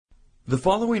The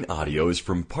following audio is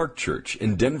from Park Church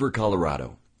in Denver,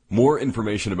 Colorado. More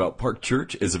information about Park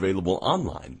Church is available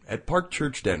online at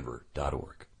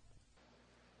parkchurchdenver.org.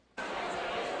 All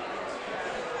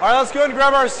right, let's go ahead and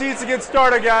grab our seats and get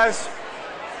started, guys.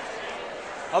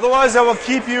 Otherwise, I will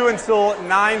keep you until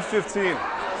 9:15.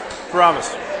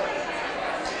 Promise.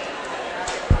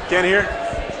 Can't hear?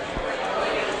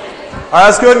 All right,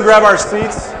 let's go ahead and grab our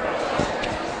seats.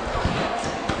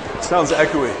 Sounds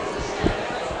echoey.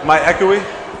 Am I echoey?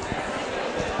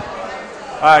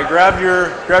 All right, grab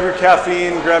your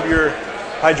caffeine, grab your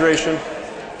hydration.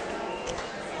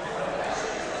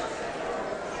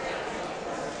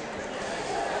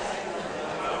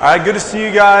 All right, good to see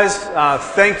you guys.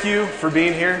 Thank you for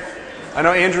being here. I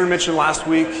know Andrew mentioned last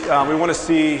week we want to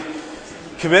see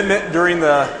commitment during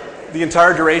the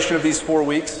entire duration of these 4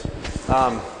 weeks.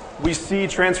 We see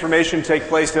transformation take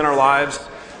place in our lives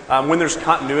when there's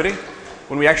continuity,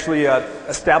 when we actually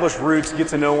establish roots, get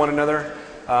to know one another.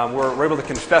 We're able to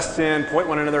confess sin, point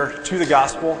one another to the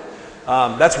gospel.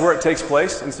 That's where it takes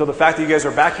place. And so the fact that you guys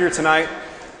are back here tonight,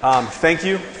 thank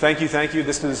you.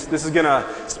 This is going to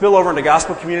spill over into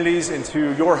gospel communities,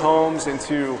 into your homes,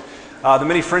 into the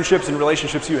many friendships and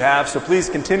relationships you have. So please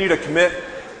continue to commit.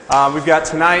 We've got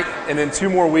tonight and then 2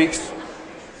 more weeks.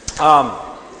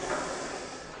 All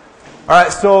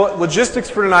right, so logistics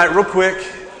for tonight, real quick.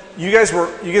 You guys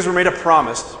were made a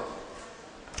promise,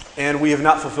 and we have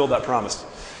not fulfilled that promise.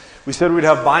 We said we'd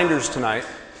have binders tonight,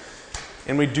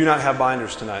 and we do not have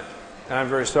binders tonight. And I'm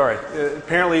very sorry.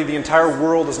 Apparently, the entire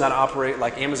world does not operate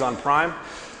like Amazon Prime,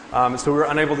 so we were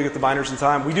unable to get the binders in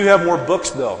time. We do have more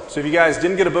books, though. So if you guys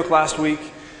didn't get a book last week,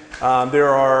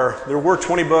 there were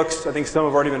 20 books. I think some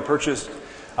have already been purchased.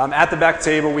 At the back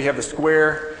table, we have the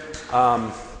square.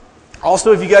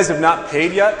 Also, if you guys have not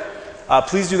paid yet,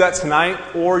 please do that tonight,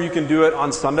 or you can do it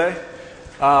on Sunday.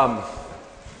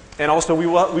 And also, we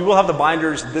will have the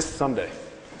binders this Sunday.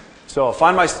 So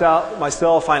find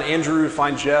myself, find Andrew,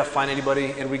 find Jeff, find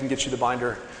anybody, and we can get you the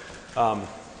binder on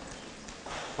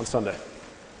Sunday.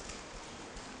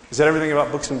 Is that everything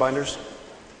about books and binders?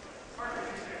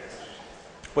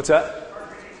 What's that?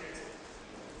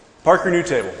 Park Renew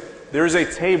table. There is a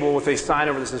table with a sign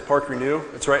over that says Park Renew.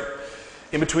 It's right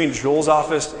in between Joel's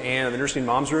office and the nursing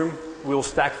mom's room. We will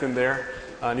stack them there,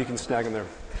 and you can snag them there.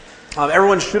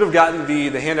 Everyone should have gotten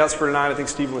the handouts for tonight. I think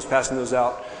Stephen was passing those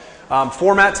out.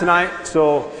 Format tonight,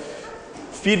 so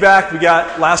feedback we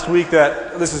got last week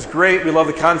that this is great. We love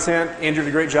the content. Andrew did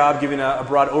a great job giving a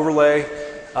broad overlay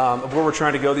of where we're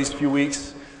trying to go these few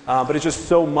weeks, but it's just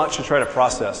so much to try to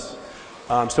process.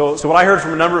 So what I heard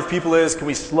from a number of people is, can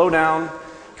we slow down?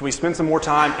 Can we spend some more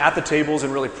time at the tables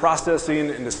and really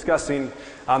processing and discussing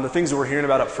the things that we're hearing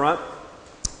about up front?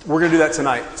 We're going to do that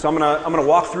tonight. So I'm going to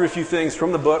walk through a few things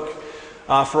from the book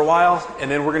for a while,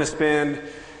 and then we're going to spend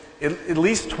at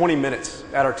least 20 minutes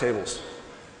at our tables.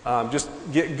 Just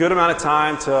get a good amount of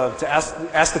time to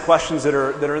ask the questions that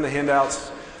are in the handouts,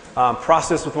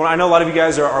 process with one. I know a lot of you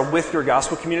guys are with your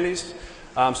gospel communities,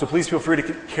 so please feel free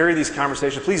to carry these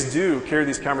conversations. Please do carry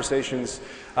these conversations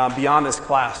beyond this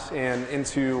class and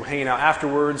into hanging out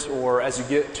afterwards or as you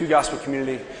get to gospel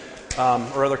community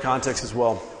or other contexts as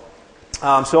well.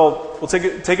 So we'll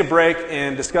take a break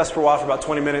and discuss for a while for about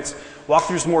 20 minutes, walk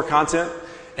through some more content,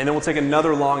 and then we'll take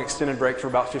another long extended break for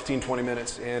about 15, 20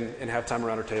 minutes and have time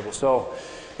around our table. So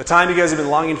the time you guys have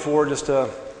been longing for just to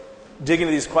dig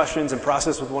into these questions and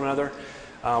process with one another,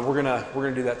 we're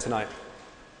gonna do that tonight.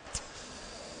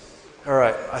 All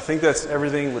right, I think that's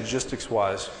everything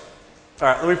logistics-wise. All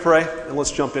right, let me pray, and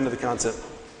let's jump into the content.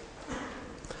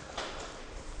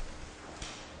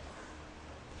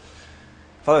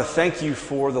 Father, thank you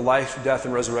for the life, death,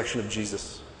 and resurrection of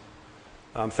Jesus.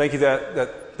 Thank you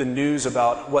that the news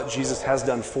about what Jesus has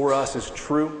done for us is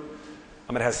true.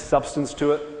 It has substance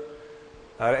to it.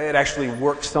 It actually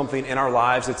works something in our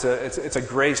lives. It's a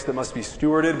grace that must be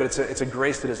stewarded, but it's a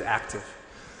grace that is active.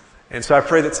 And so I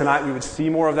pray that tonight we would see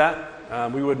more of that.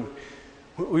 We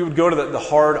would go to the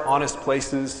hard, honest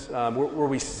places where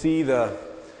we see the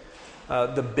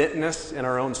bentness in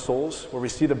our own souls, where we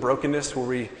see the brokenness, where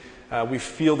we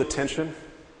feel the tension,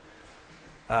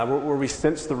 where we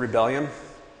sense the rebellion.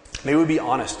 May we be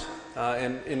honest.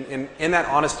 And in that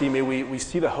honesty, may we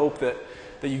see the hope that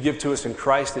you give to us in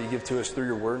Christ, that you give to us through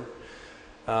your word.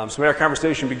 So may our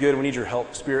conversation be good. We need your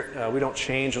help, Spirit. We don't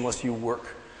change unless you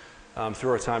work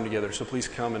through our time together. So please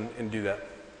come and do that.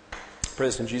 Pray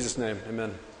this in Jesus' name.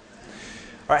 Amen.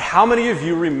 All right, how many of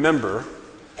you remember,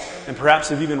 and perhaps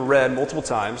have even read multiple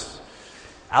times,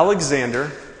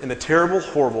 Alexander in the Terrible,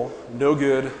 Horrible, No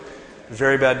Good,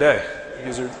 Very Bad Day? You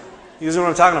guys know what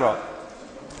I'm talking about.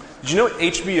 Did you know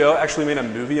HBO actually made a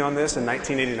movie on this in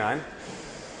 1989?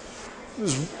 It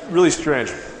was really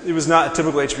strange. It was not a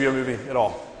typical HBO movie at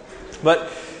all.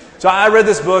 But so I read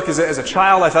this book as a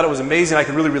child. I thought it was amazing. I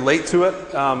could really relate to it.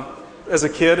 As a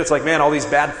kid, it's like, man, all these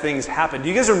bad things happen. Do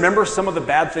you guys remember some of the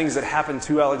bad things that happened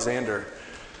to Alexander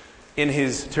in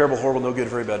his terrible, horrible, no good,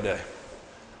 very bad day?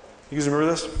 You guys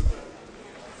remember this?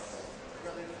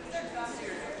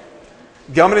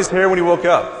 Gum in his hair when he woke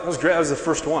up. That was great. That was the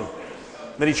first one.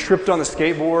 Then he tripped on the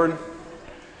skateboard.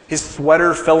 His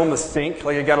sweater fell in the sink,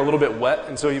 like it got a little bit wet,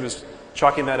 and so he was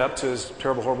chalking that up to his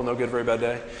terrible, horrible, no good, very bad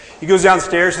day. He goes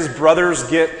downstairs. His brothers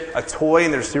get a toy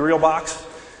in their cereal box,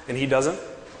 and he doesn't.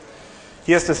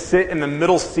 He has to sit in the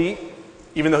middle seat,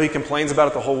 even though he complains about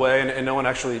it the whole way, and no one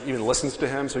actually even listens to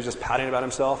him, so he's just pouting about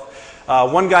himself.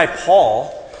 One guy,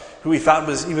 Paul, who he thought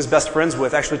he was best friends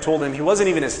with, actually told him he wasn't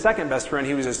even his second best friend,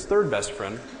 he was his third best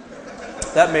friend.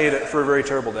 That made it for a very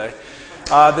terrible day.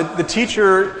 The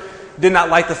teacher did not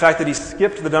like the fact that he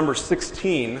skipped the number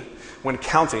 16 when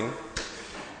counting,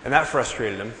 and that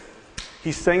frustrated him.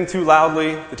 He sang too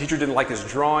loudly. The teacher didn't like his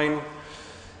drawing.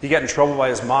 He got in trouble by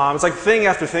his mom. It's like thing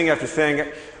after thing after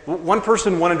thing. One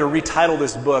person wanted to retitle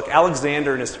this book,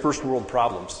 Alexander and His First World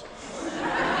Problems.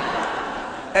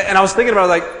 And I was thinking about,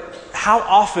 like, how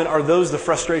often are those the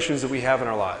frustrations that we have in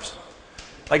our lives?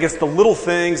 Like, it's the little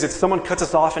things. It's someone cuts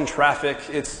us off in traffic.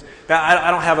 It's I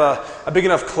don't have a big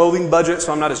enough clothing budget,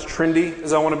 so I'm not as trendy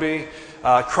as I want to be.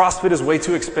 CrossFit is way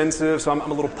too expensive, so I'm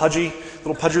a little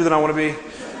pudgier than I want to be.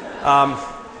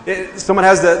 Someone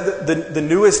has the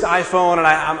newest iPhone, and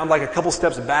I'm like a couple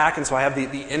steps back, and so I have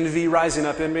the envy rising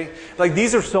up in me. Like,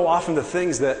 these are so often the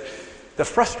things that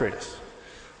frustrate us.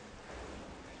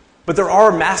 But there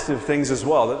are massive things as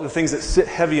well, the things that sit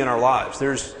heavy in our lives.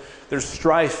 There's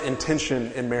strife and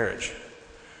tension in marriage.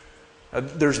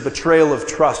 There's betrayal of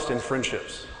trust in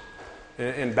friendships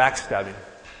and backstabbing.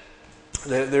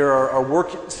 There are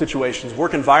work situations,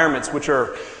 work environments which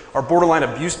are borderline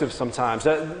abusive sometimes.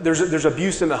 There's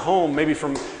abuse in the home, maybe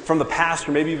from the past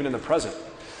or maybe even in the present.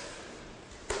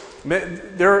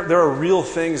 There are real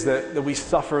things that we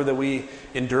suffer, that we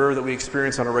endure, that we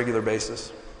experience on a regular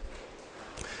basis.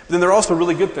 But then there are also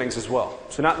really good things as well.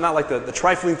 So not like the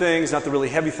trifling things, not the really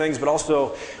heavy things, but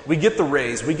also we get the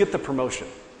raise, we get the promotion.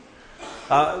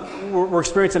 We're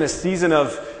experiencing a season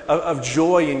of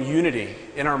joy and unity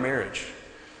in our marriage.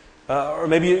 Or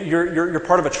maybe you're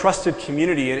part of a trusted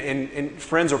community and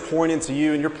friends are pouring into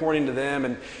you and you're pouring into them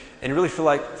and you really feel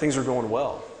like things are going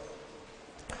well.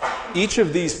 Each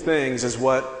of these things is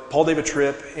what Paul David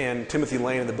Tripp and Timothy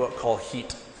Lane in the book call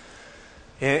heat.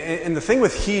 And the thing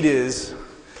with heat is,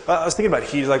 I was thinking about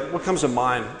heat, like what comes to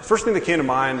mind? The first thing that came to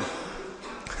mind,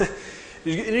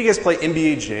 did you guys play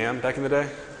NBA Jam back in the day?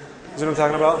 Is that what I'm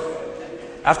talking about?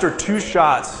 After 2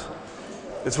 shots,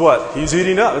 it's what? He's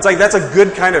heating up. It's like that's a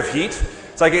good kind of heat.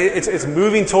 It's like it's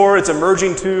moving toward, it's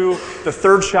emerging to the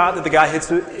third shot that the guy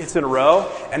hits in a row,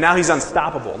 and now he's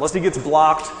unstoppable. Unless he gets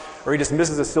blocked or he just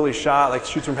misses a silly shot, like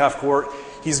shoots from half court,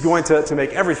 he's going to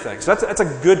make everything. So that's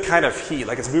a good kind of heat,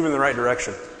 like it's moving in the right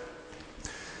direction.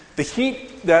 The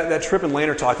heat that Tripp and Lane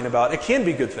are talking about, it can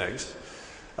be good things.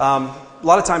 A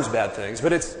lot of times bad things,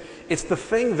 but it's the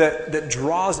thing that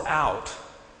draws out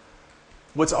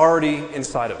what's already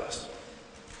inside of us.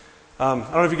 I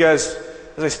don't know if you guys,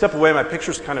 as I step away, my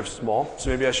picture's kind of small, so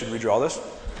maybe I should redraw this.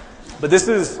 But this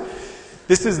is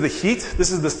the heat.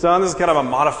 This is the sun. This is kind of a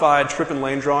modified Tripp and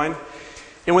Lane drawing.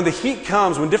 And when the heat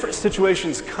comes, when different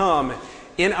situations come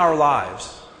in our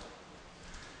lives,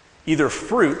 either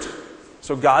fruit,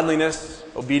 so godliness,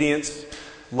 obedience,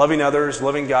 loving others,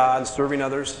 loving God, serving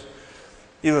others,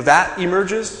 either that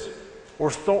emerges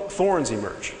or thorns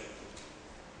emerge.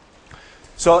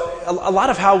 So a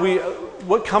lot of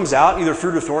what comes out, either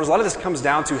fruit or thorns, a lot of this comes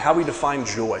down to how we define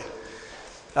joy.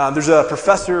 There's a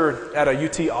professor at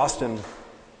UT Austin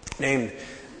named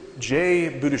Jay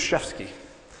Budiashevsky.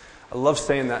 I love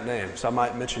saying that name, so I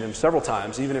might mention him several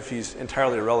times, even if he's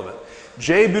entirely irrelevant.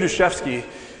 Jay Budiashevsky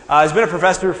has been a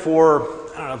professor for,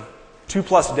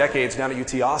 2+ decades down at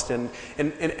UT Austin,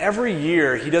 and every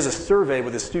year he does a survey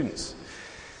with his students.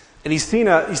 And he's seen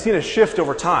a shift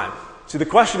over time. So the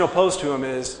question he'll pose to him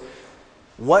is,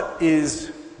 what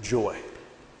is joy?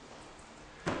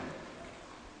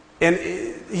 And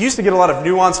he used to get a lot of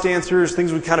nuanced answers.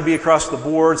 Things would kind of be across the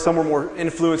board. Some were more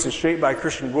influenced and shaped by a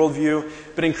Christian worldview.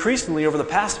 But increasingly, over the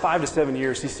past 5 to 7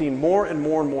 years, he's seen more and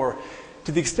more and more,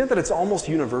 to the extent that it's almost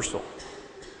universal.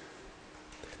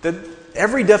 That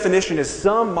every definition is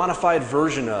some modified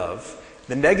version of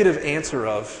the negative answer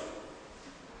of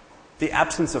the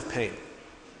absence of pain,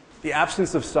 the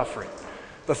absence of suffering.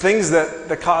 The things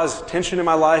that cause tension in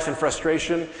my life and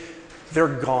frustration, they're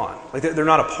gone. Like they're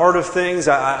not a part of things.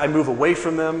 I move away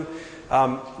from them.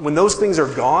 When those things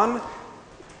are gone,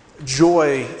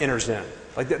 joy enters in.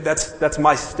 Like that's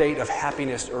my state of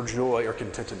happiness or joy or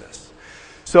contentedness.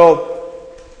 So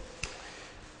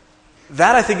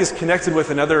that, I think, is connected with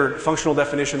another functional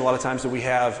definition a lot of times that we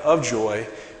have of joy,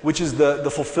 which is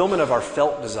the fulfillment of our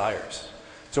felt desires.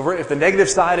 So if the negative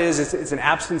side is it's an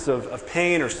absence of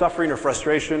pain or suffering or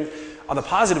frustration, on the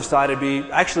positive side it'd be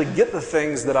I actually get the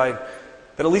things that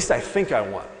at least I think I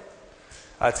want.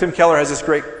 Tim Keller has this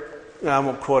great, I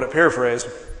won't quote it, paraphrase,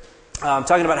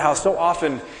 talking about how so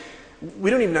often we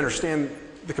don't even understand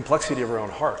the complexity of our own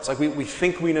hearts. Like we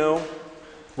think we know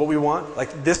what we want.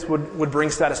 Like this would bring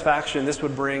satisfaction. This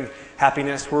would bring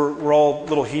happiness. We're all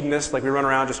little hedonists. Like we run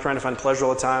around just trying to find pleasure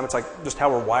all the time. It's like just how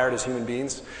we're wired as human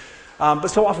beings. But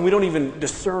so often we don't even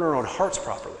discern our own hearts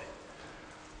properly.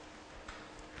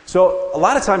 So a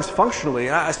lot of times functionally,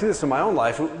 and I see this in my own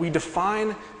life, we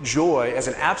define joy as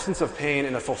an absence of pain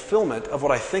and a fulfillment of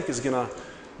what I think is going to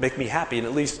make me happy, and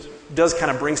at least does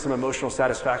kind of bring some emotional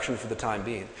satisfaction for the time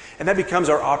being. And that becomes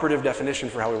our operative definition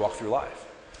for how we walk through life.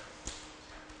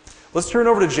 Let's turn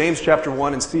over to James chapter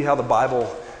 1 and see how the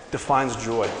Bible defines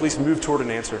joy. Please move toward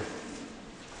an answer.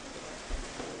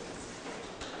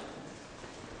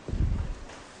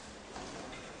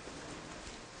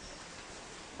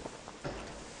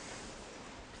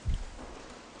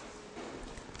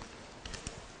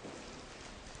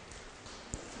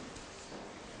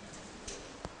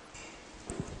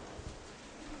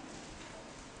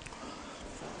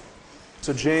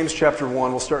 So James chapter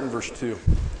 1, we'll start in verse 2.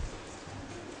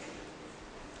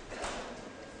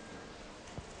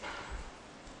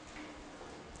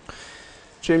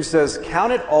 James says,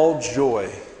 "Count it all joy,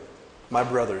 my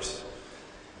brothers,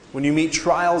 when you meet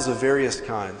trials of various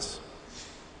kinds."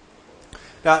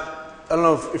 Now, I don't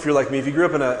know if you're like me. If you grew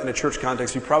up in a church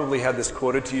context, you probably had this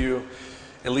quoted to you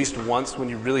at least once when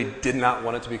you really did not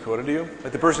want it to be quoted to you.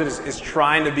 Like the person is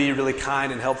trying to be really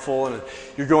kind and helpful, and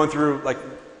you're going through like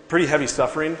pretty heavy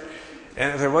suffering.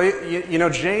 And they're, well, you know,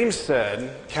 James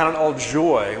said, count it all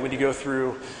joy when you go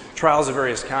through trials of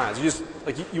various kinds. You just,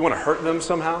 like, you want to hurt them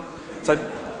somehow. It's like,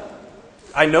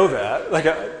 I know that. Like,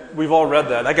 we've all read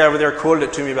that. That guy over there quoted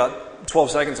it to me about 12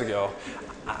 seconds ago.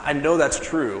 I know that's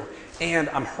true, and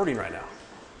I'm hurting right now.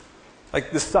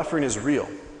 Like, this suffering is real.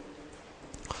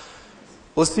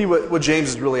 Let's see what James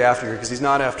is really after here, because he's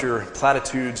not after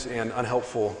platitudes and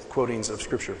unhelpful quotings of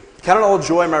Scripture. Count it all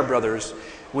joy, my brothers,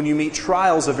 when you meet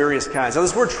trials of various kinds. Now,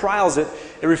 this word trials, it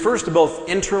refers to both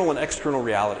internal and external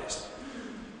realities.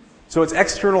 So it's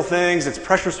external things, it's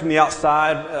pressures from the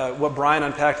outside, what Brian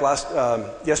unpacked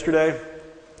yesterday,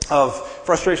 of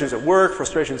frustrations at work,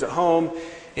 frustrations at home.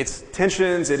 It's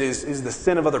tensions, it is the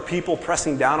sin of other people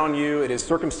pressing down on you, it is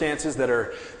circumstances that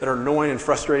are annoying and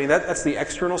frustrating. That's the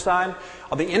external side.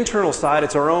 On the internal side,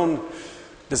 it's our own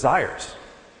desires.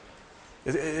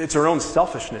 It's our own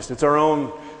selfishness, it's our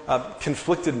own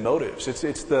conflicted motives.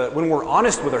 It's when we're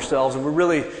honest with ourselves and we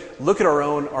really look at our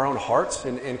own hearts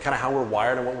and kind of how we're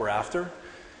wired and what we're after.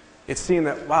 It's seeing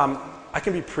that, wow, I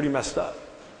can be pretty messed up.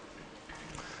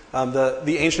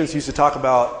 The ancients used to talk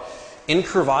about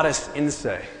incurvatus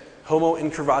inse, homo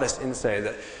incurvatus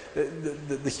inse,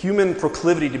 the human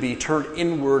proclivity to be turned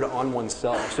inward on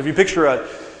oneself. So if you picture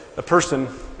a person,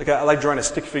 like I like drawing a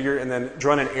stick figure and then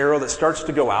drawing an arrow that starts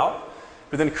to go out,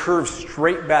 but then curves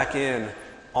straight back in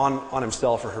on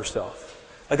himself or herself.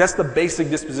 Like that's the basic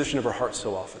disposition of our hearts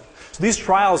so often. So these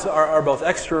trials are both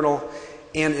external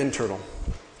and internal.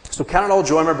 So count it all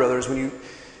joy, my brothers, when you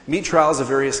meet trials of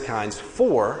various kinds,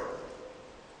 for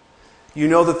you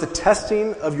know that the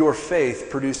testing of your faith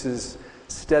produces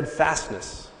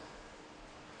steadfastness.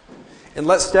 And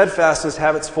let steadfastness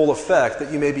have its full effect,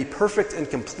 that you may be perfect and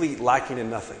complete, lacking in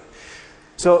nothing.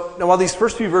 So now while these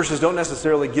first few verses don't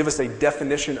necessarily give us a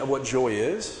definition of what joy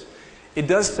is, it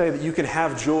does say that you can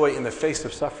have joy in the face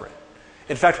of suffering.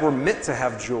 In fact, we're meant to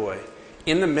have joy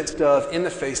in the midst of, in the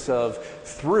face of,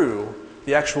 through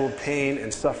the actual pain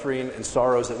and suffering and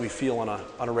sorrows that we feel on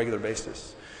a regular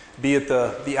basis. Be it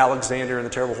the Alexander and the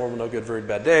terrible, horrible, no good, very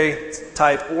bad day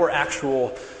type, or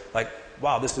actual, like,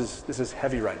 wow, this is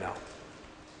heavy right now.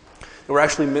 And we're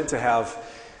actually meant to have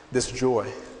this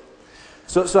joy.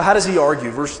 So how does he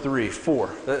argue? Verse 3, 4.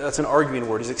 That's an arguing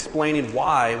word. He's explaining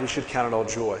why we should count it all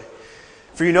joy.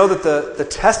 For you know that the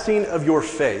testing of your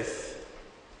faith,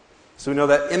 so we know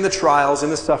that in the trials, in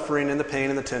the suffering, in the pain,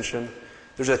 in the tension,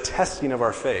 there's a testing of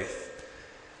our faith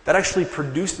that actually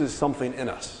produces something in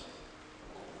us.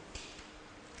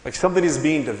 Like something is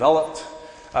being developed.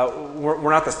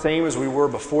 We're not the same as we were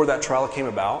before that trial came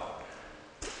about.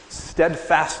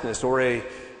 Steadfastness or a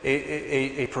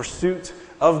a pursuit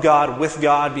of God, with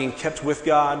God, being kept with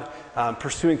God,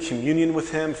 pursuing communion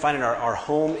with Him, finding our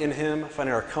home in Him,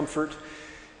 finding our comfort,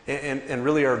 and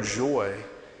really our joy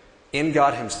in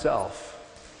God Himself.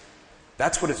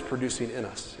 That's what it's producing in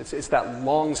us. It's that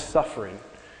long suffering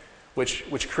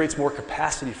which creates more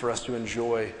capacity for us to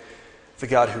enjoy the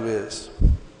God who is.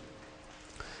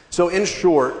 So in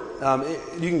short,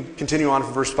 you can continue on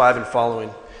from verse 5 and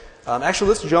following. Actually,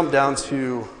 let's jump down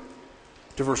to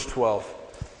verse 12.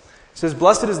 It says,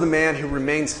 "Blessed is the man who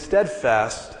remains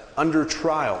steadfast under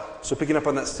trial." So picking up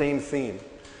on that same theme.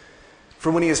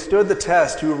 "For when he has stood the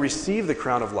test, he will receive the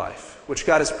crown of life, which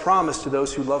God has promised to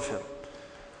those who love Him."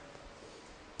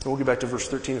 And we'll get back to verse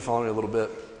 13 and following a little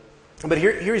bit. But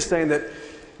here he's saying that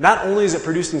not only is it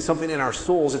producing something in our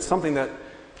souls, it's something that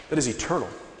is eternal.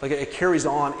 Like it carries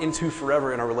on into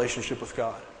forever in our relationship with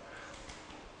God.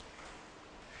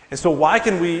 And so why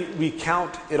can we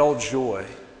count it all joy?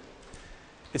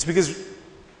 It's because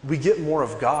we get more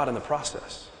of God in the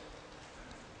process.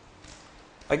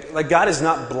 Like God is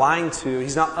not blind to,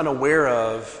 He's not unaware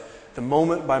of the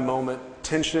moment by moment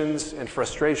tensions and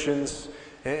frustrations,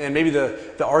 and maybe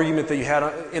the argument that you had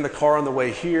in the car on the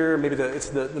way here, maybe it's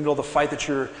the middle of the fight that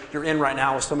you're in right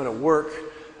now with someone at work,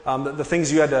 the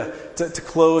things you had to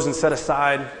close and set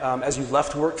aside as you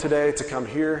left work today to come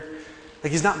here.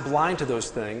 Like He's not blind to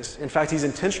those things. In fact, He's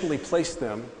intentionally placed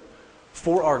them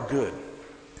for our good.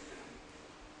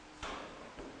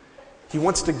 He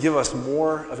wants to give us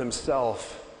more of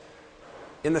Himself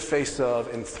in the face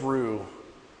of and through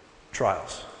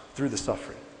trials, through the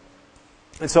suffering.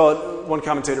 And so one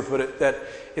commentator put it that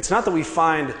it's not that we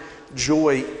find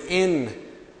joy in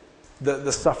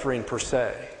the suffering per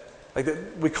se. Like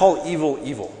we call evil,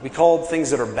 evil. We call things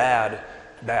that are bad,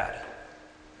 bad.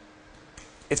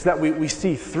 It's that we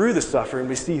see through the suffering,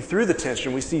 we see through the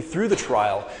tension, we see through the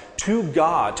trial to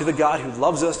God, to the God who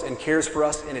loves us and cares for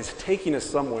us and is taking us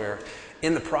somewhere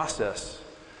in the process.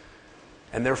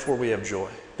 And therefore we have joy.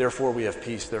 Therefore we have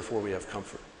peace. Therefore we have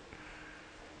comfort.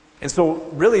 And so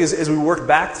really as we work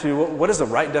back to what is the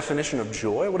right definition of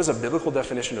joy? What is a biblical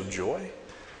definition of joy?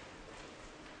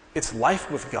 It's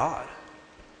life with God.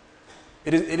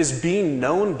 It is being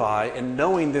known by and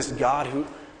knowing this God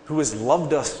who has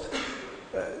loved us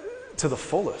to the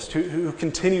fullest, who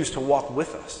continues to walk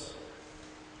with us,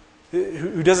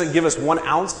 who doesn't give us 1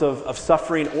 ounce of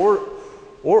suffering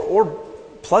or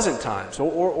pleasant times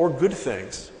or good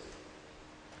things,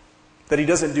 that He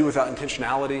doesn't do without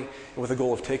intentionality and with the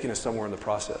goal of taking us somewhere in the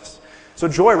process. So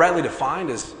joy, rightly defined,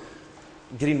 is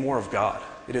getting more of God.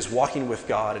 It is walking with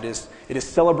God. It is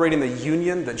celebrating the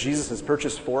union that Jesus has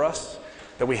purchased for us,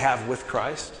 that we have with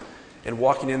Christ, and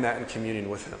walking in that and communing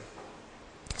with Him.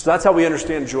 So that's how we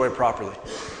understand joy properly.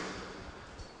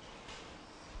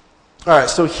 All right,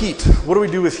 so heat. What do we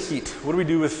do with heat? What do we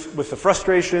do with the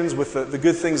frustrations, with the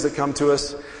good things that come to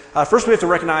us? First, we have to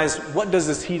recognize, what does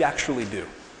this heat actually do?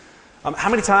 How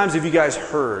many times have you guys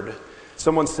heard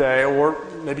someone say, or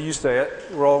maybe you say it,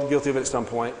 we're all guilty of it at some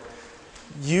point,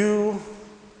 "You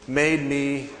made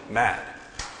me mad.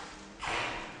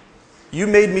 You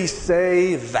made me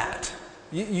say that.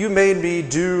 You made me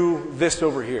do this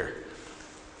over here."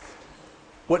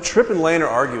 What Tripp and Lane are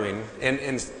arguing,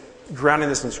 and grounding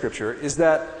this in Scripture, is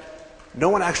that no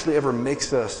one actually ever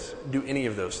makes us do any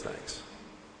of those things.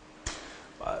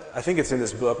 I think it's in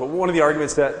this book, but one of the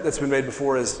arguments that's been made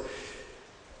before is,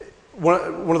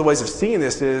 one of the ways of seeing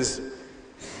this is,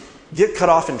 get cut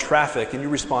off in traffic and you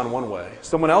respond one way.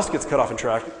 Someone else gets cut off in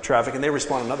traffic and they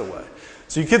respond another way.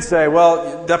 So you could say,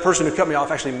 well, that person who cut me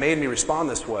off actually made me respond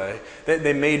this way.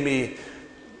 They made me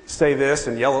say this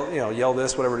and yell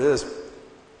this, whatever it is.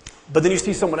 But then you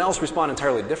see someone else respond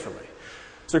entirely differently.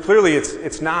 So clearly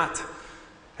it's not,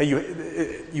 hey,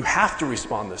 you have to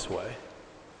respond this way.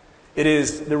 It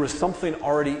is, there was something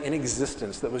already in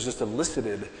existence that was just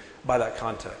elicited by that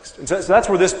context. And so that's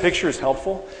where this picture is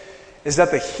helpful, is that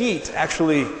the heat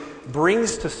actually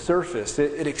brings to surface,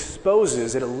 it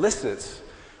exposes, it elicits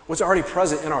what's already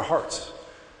present in our hearts.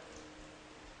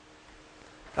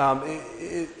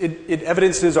 It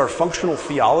evidences our functional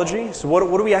theology. So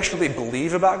what do we actually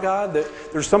believe about God? That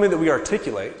there's something that we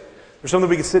articulate. There's something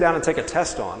we can sit down and take a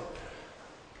test on.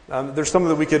 There's something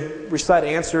that we could recite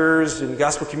answers in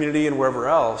gospel community and wherever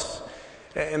else.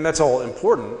 And that's all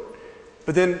important.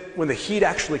 But then when the heat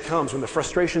actually comes, when the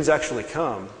frustrations actually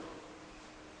come,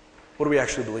 what do we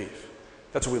actually believe?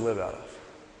 That's what we live out of.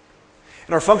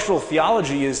 And our functional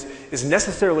theology is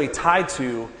necessarily tied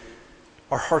to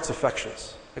our heart's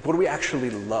affections. Like, what do we actually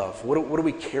love? What do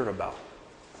we care about?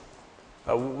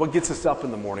 What gets us up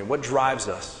in the morning? What drives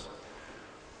us?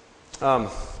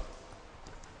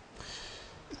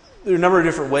 there are a number of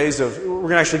different ways we're going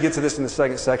to actually get to this in the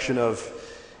second section of,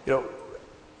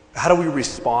 how do we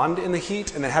respond in the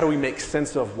heat, and then how do we make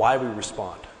sense of why we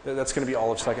respond. That's going to be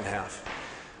all of second half.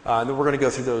 And then we're going to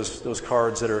go through those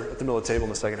cards that are at the middle of the table in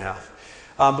the second half.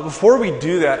 But before we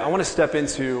do that, I want to step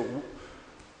into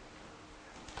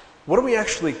what are we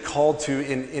actually called to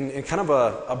in kind of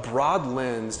a broad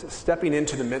lens, stepping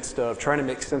into the midst of trying to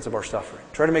make sense of our suffering,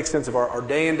 trying to make sense of our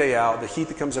day in, day out, the heat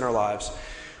that comes in our lives.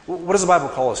 What does the Bible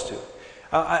call us to?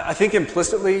 I think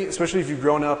implicitly, especially if you've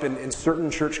grown up in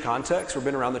certain church contexts or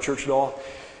been around the church at all,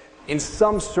 in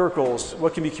some circles,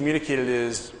 what can be communicated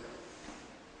is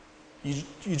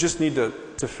you just need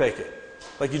to fake it.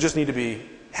 Like you just need to be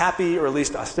happy, or at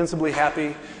least ostensibly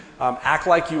happy. Act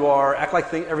like you are. Act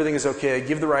like everything is okay.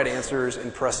 Give the right answers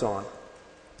and press on.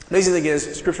 The amazing thing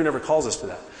is, Scripture never calls us to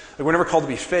that. Like we're never called to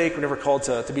be fake. We're never called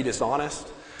to be dishonest.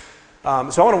 So I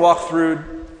want to walk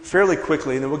through fairly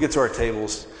quickly, and then we'll get to our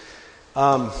tables.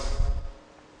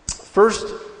 First,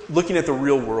 looking at the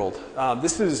real world.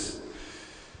 Let's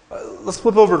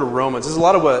flip over to Romans. This is a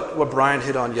lot of what Brian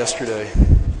hit on yesterday.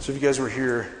 So if you guys were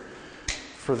here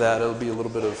for that, it'll be a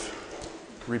little bit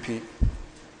of repeat.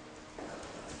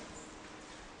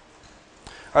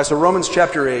 All right, so Romans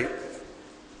chapter 8.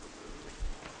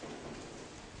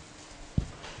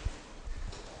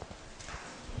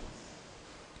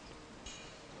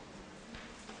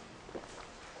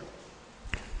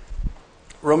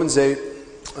 Romans 8,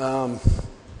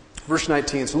 verse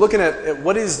 19. So looking at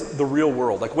what is the real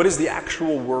world, like what is the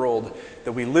actual world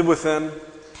that we live within,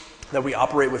 that we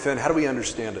operate within, how do we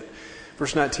understand it?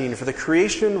 Verse 19, for the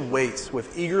creation waits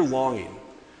with eager longing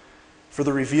for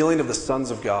the revealing of the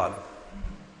sons of God.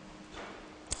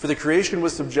 For the creation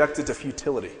was subjected to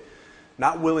futility,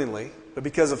 not willingly, but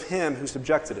because of him who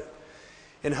subjected it,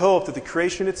 in hope that the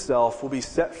creation itself will be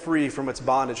set free from its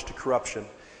bondage to corruption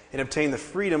and obtain the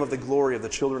freedom of the glory of the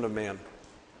children of man.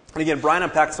 And again, Brian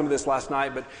unpacked some of this last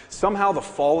night, but somehow the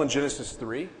fall in Genesis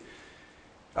 3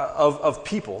 of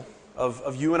people,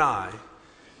 of you and I,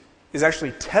 is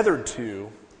actually tethered to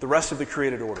the rest of the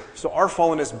created order. So our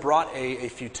fallenness brought a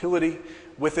futility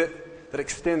with it that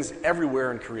extends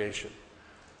everywhere in creation.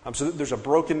 So there's a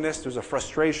brokenness, there's a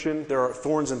frustration, there are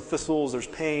thorns and thistles, there's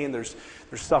pain, there's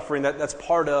suffering. That's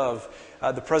part of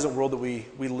the present world that we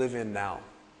live in now.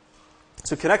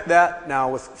 So connect that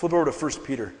now with, flip over to 1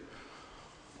 Peter.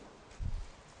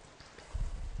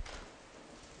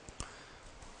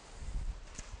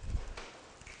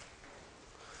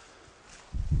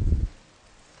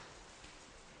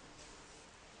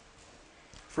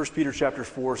 First Peter chapter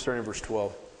 4, starting in verse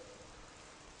 12.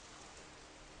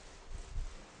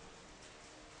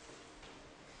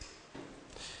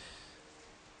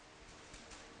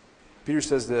 Peter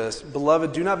says this,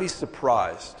 beloved, do not be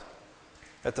surprised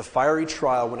at the fiery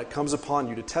trial when it comes upon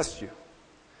you to test you,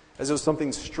 as though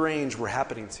something strange were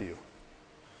happening to you.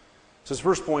 So his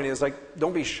first point is,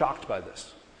 don't be shocked by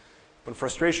this. When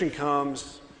frustration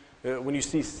comes, when you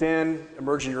see sin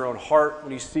emerge in your own heart,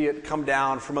 when you see it come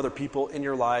down from other people in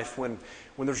your life, when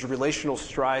there's relational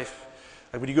strife,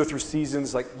 like when you go through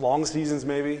seasons, like long seasons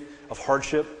maybe, of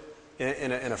hardship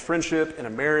in a friendship, in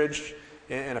a marriage,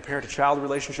 in a parent-to-child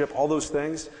relationship, all those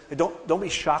things, don't be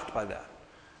shocked by that.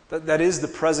 That is the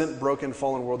present broken,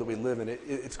 fallen world that we live in.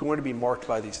 It's going to be marked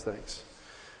by these things.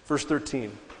 Verse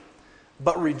 13,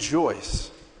 but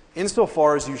rejoice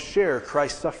insofar as you share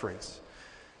Christ's sufferings,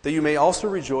 that you may also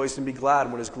rejoice and be glad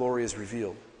when his glory is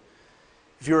revealed.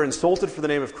 If you are insulted for the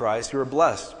name of Christ, you are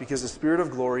blessed, because the Spirit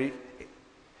of glory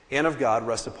and of God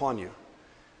rests upon you.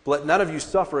 But let none of you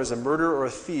suffer as a murderer or a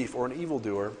thief or an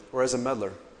evildoer or as a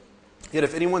meddler. Yet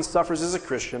if anyone suffers as a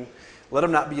Christian, let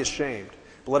him not be ashamed,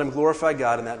 but let him glorify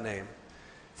God in that name.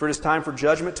 For it is time for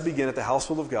judgment to begin at the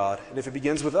household of God, and if it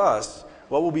begins with us,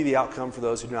 what will be the outcome for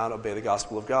those who do not obey the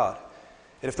gospel of God?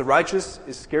 And if the righteous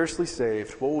is scarcely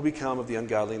saved, what will become of the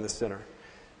ungodly and the sinner?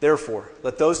 Therefore,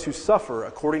 let those who suffer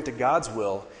according to God's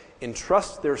will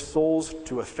entrust their souls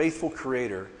to a faithful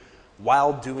Creator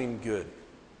while doing good.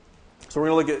 So we're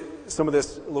going to look at some of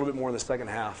this a little bit more in the second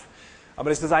half. But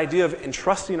it's this idea of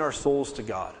entrusting our souls to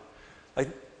God.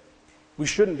 We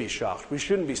shouldn't be shocked. We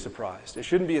shouldn't be surprised. It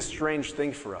shouldn't be a strange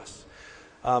thing for us.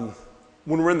 When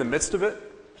we're in the midst of it,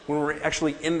 when we're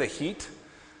actually in the heat,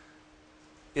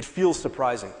 it feels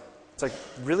surprising. It's like,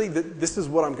 really? This is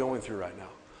what I'm going through right now.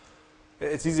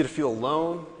 It's easy to feel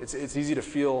alone. It's easy to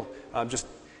feel just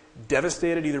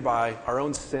devastated either by our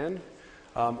own sin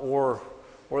or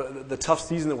the tough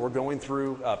season that we're going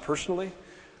through personally.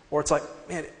 Or it's like,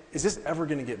 man, is this ever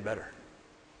going to get better?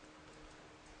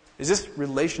 Is this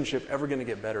relationship ever going to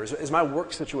get better? Is my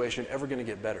work situation ever going to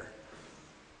get better?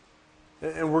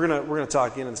 And we're gonna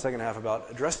talk again in the second half about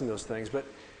addressing those things. But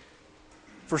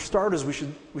for starters,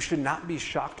 we should not be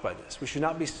shocked by this. We should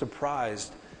not be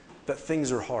surprised that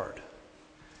things are hard.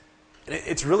 And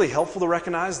it's really helpful to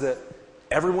recognize that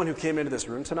everyone who came into this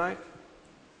room tonight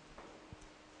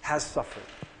has suffering,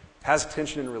 has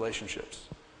tension in relationships,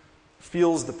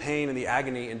 feels the pain and the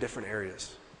agony in different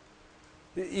areas.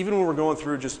 Even when we're going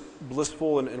through just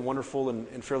blissful and wonderful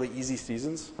and fairly easy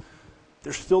seasons,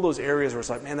 there's still those areas where it's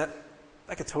like, man, that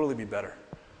could totally be better.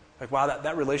 Like, wow,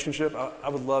 that relationship, I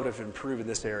would love to improve in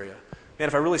this area. Man,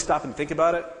 if I really stop and think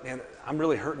about it, man, I'm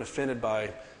really hurt and offended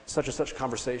by such and such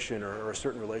conversation or a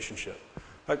certain relationship.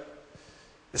 Like,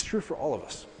 it's true for all of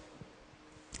us.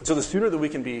 So the sooner that we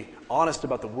can be honest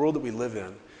about the world that we live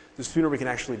in, the sooner we can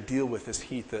actually deal with this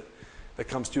heat that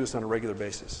comes to us on a regular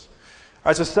basis. All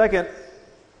right, so second,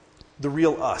 the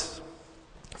real us.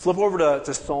 Flip over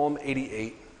to Psalm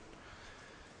 88.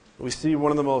 We see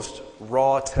one of the most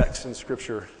raw texts in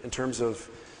Scripture in terms of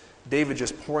David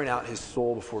just pouring out his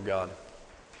soul before God.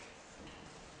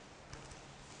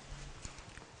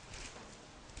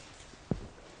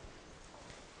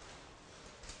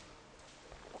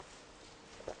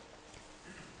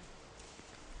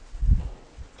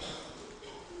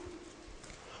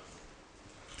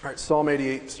 All right, Psalm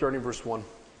 88, starting verse 1.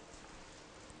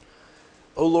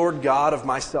 O Lord God of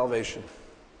my salvation,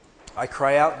 I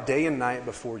cry out day and night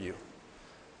before you.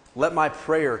 Let my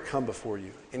prayer come before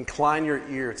you. Incline your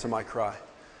ear to my cry.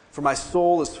 For my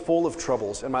soul is full of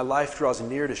troubles, and my life draws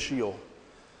near to Sheol.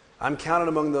 I'm counted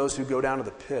among those who go down to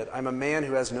the pit. I'm a man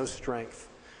who has no strength,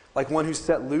 like one who's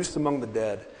set loose among the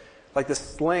dead, like the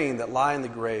slain that lie in the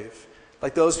grave,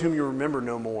 like those whom you remember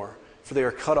no more, for they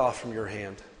are cut off from your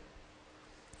hand.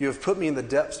 You have put me in the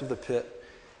depths of the pit,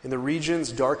 in the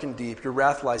regions dark and deep. Your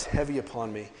wrath lies heavy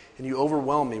upon me, and you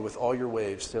overwhelm me with all your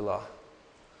waves, Selah.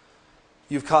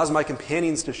 You've caused my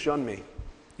companions to shun me.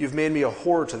 You've made me a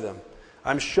horror to them.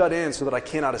 I'm shut in so that I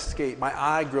cannot escape. My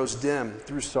eye grows dim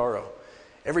through sorrow.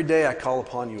 Every day I call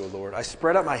upon you, O Lord. I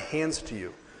spread out my hands to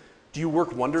you. Do you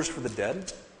work wonders for the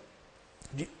dead?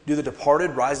 Do the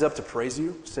departed rise up to praise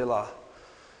you, Selah?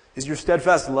 Is your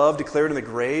steadfast love declared in the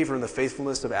grave or in the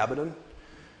faithfulness of Abaddon?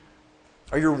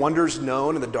 Are your wonders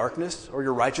known in the darkness, or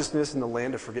your righteousness in the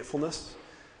land of forgetfulness?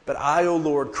 But I, O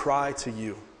Lord, cry to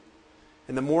you.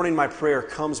 In the morning my prayer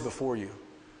comes before you.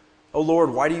 O Lord,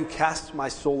 why do you cast my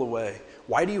soul away?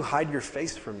 Why do you hide your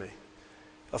face from me?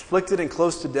 Afflicted and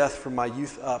close to death from my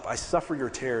youth up, I suffer your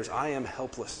terrors. I am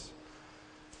helpless.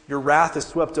 Your wrath has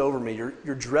swept over me.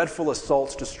 Your dreadful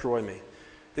assaults destroy me.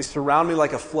 They surround me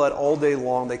like a flood all day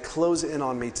long. They close in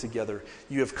on me together.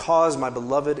 You have caused my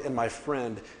beloved and my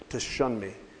friend to shun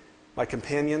me. My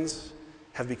companions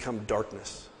have become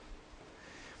darkness.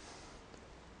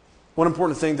 One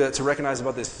important thing to recognize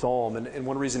about this psalm, and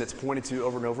one reason it's pointed to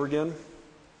over and over again,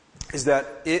 is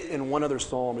that it and one other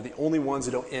psalm are the only ones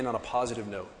that don't end on a positive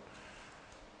note.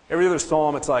 Every other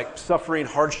psalm, it's like suffering,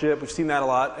 hardship. We've seen that a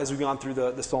lot as we've gone through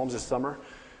the psalms this summer.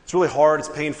 It's really hard. It's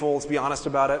painful. Let's be honest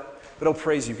about it. But oh,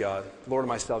 praise you, God, Lord of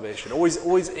my salvation.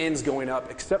 Always ends going up,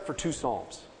 except for two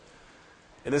psalms.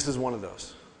 And this is one of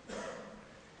those.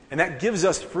 And that gives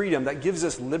us freedom. That gives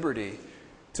us liberty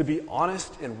to be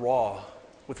honest and raw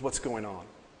with what's going on.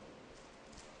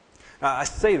 Now, I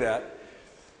say that,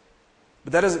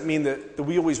 but that doesn't mean that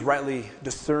we always rightly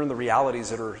discern the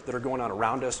realities that are going on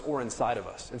around us or inside of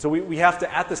us. And so we have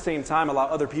to, at the same time, allow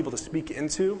other people to speak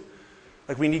into.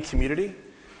 Like, we need community.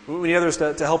 We need others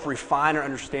to help refine our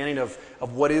understanding of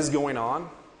what is going on.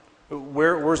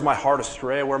 Where's my heart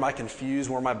astray? Where am I confused?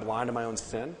 Where am I blind to my own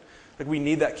sin? Like, we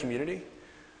need that community.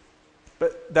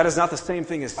 But that is not the same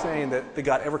thing as saying that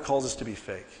God ever calls us to be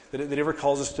fake. That ever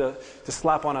calls us to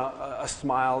slap on a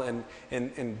smile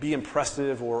and be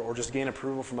impressive or just gain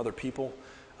approval from other people.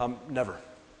 Never.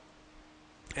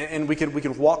 And we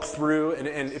can walk through,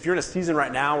 and if you're in a season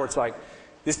right now where it's like,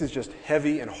 this is just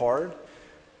heavy and hard,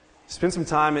 spend some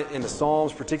time in the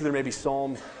Psalms, particularly maybe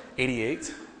Psalm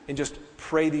 88, and just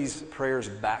pray these prayers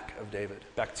back of David,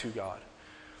 back to God.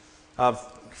 A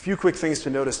few quick things to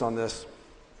notice on this.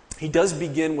 He does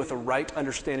begin with a right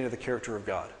understanding of the character of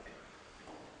God.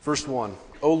 Verse 1,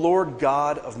 O Lord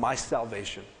God of my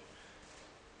salvation.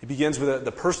 He begins with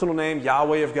the personal name,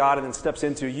 Yahweh of God, and then steps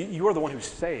into, you are the one who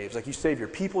saves. Like, you save your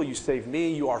people, you save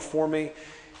me, you are for me.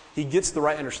 He gets the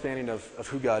right understanding of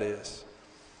who God is.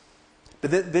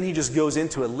 But then he just goes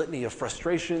into a litany of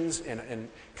frustrations and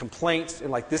complaints, and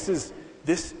like, this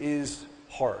is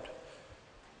hard.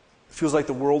 It feels like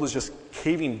the world is just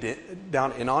caving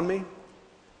down in on me.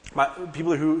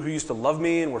 People who used to love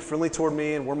me and were friendly toward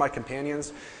me and were my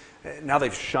companions, now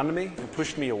they've shunned me and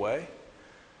pushed me away.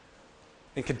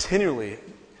 And continually,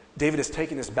 David is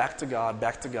taking this back to God,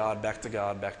 back to God, back to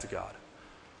God, back to God.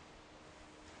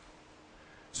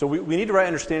 So we need the right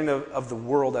understanding of the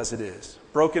world as it is.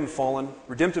 Broken, fallen,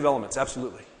 redemptive elements,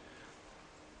 absolutely.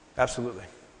 Absolutely.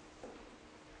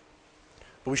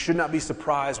 But we should not be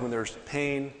surprised when there's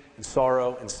pain and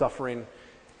sorrow and suffering,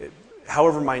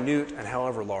 however minute and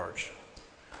however large.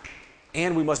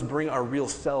 And we must bring our real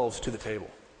selves to the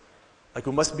table. Like,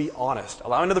 we must be honest,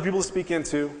 allowing other people to speak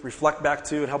into, reflect back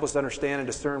to, and help us understand and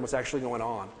discern what's actually going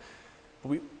on.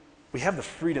 But we have the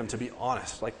freedom to be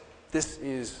honest. Like, this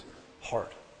is hard.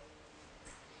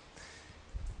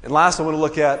 And last, I want to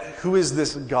look at who is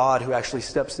this God who actually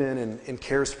steps in and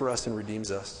cares for us and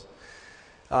redeems us.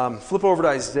 Flip over to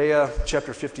Isaiah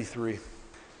chapter 53.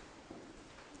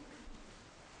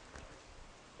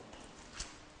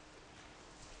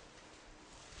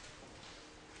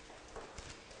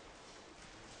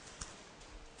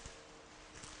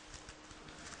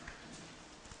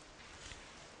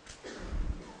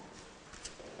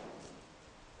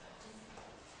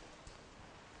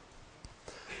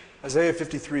 Isaiah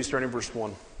 53, starting verse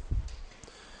 1.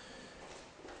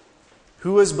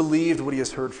 Who has believed what he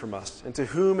has heard from us? And to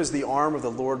whom has the arm of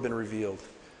the Lord been revealed?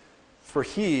 For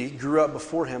he grew up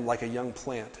before him like a young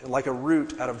plant, and like a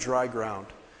root out of dry ground.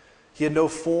 He had no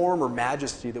form or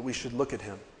majesty that we should look at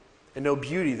him, and no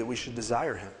beauty that we should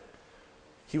desire him.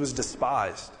 He was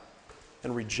despised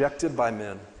and rejected by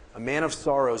men, a man of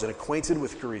sorrows and acquainted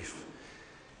with grief.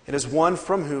 And as one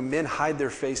from whom men hide their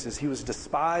faces, he was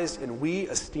despised, and we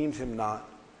esteemed him not.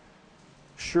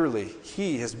 Surely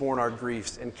he has borne our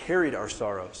griefs and carried our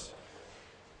sorrows.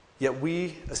 Yet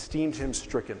we esteemed him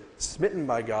stricken, smitten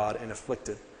by God, and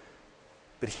afflicted.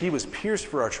 But he was pierced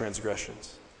for our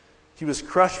transgressions. He was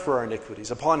crushed for our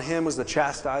iniquities. Upon him was the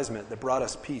chastisement that brought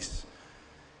us peace.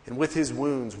 And with his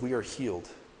wounds we are healed.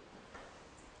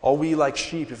 All we like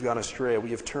sheep have gone astray.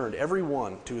 We have turned every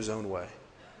one to his own way.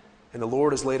 And the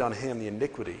Lord has laid on him the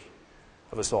iniquity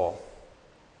of us all.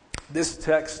 This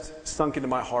text sunk into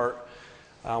my heart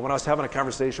when I was having a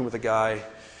conversation with a guy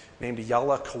named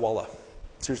Yala Kawala.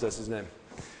 Seriously, that's his name.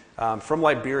 From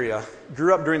Liberia.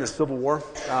 Grew up during the Civil War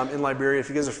in Liberia. If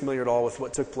you guys are familiar at all with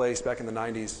what took place back in the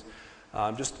 90s.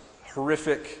 Just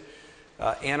horrific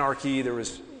anarchy. There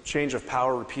was change of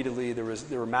power repeatedly. There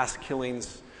were mass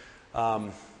killings.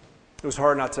 It was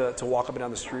hard not to walk up and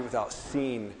down the street without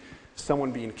seeing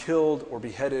someone being killed or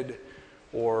beheaded,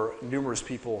 or numerous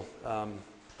people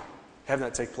having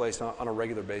that take place on a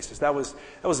regular basis. That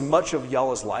was much of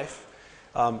Yala's life,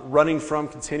 running from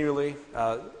continually.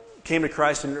 Came to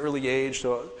Christ at an early age,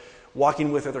 so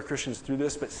walking with other Christians through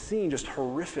this, but seeing just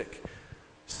horrific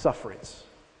sufferings.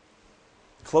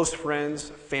 Close friends,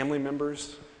 family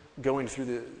members going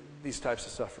through these types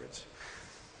of sufferings.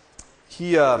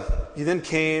 He then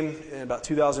came in about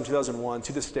 2000, 2001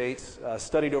 to the States,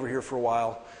 studied over here for a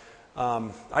while.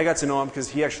 I got to know him because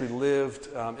he actually lived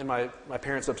in my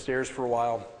parents' upstairs for a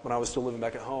while when I was still living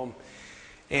back at home.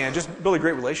 And just built a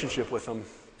great relationship with him.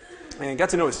 And got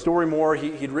to know his story more.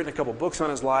 He'd written a couple books on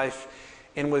his life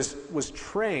and was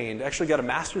trained, actually got a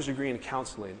master's degree in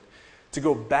counseling, to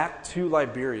go back to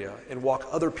Liberia and walk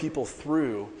other people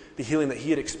through the healing that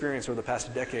he had experienced over the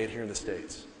past decade here in the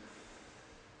States.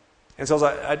 And so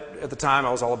at the time,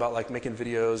 I was all about like making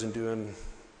videos and doing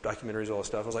documentaries, all that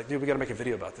stuff. I was like, dude, we got to make a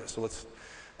video about this. So let's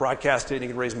broadcast it and you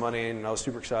can raise money. And I was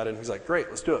super excited. And he's like, great,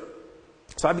 let's do it.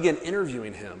 So I began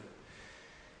interviewing him.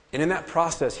 And in that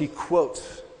process, he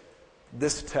quotes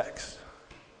this text.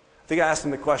 I think I asked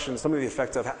him the question, something to the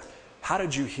effect of, how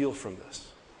did you heal from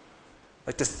this?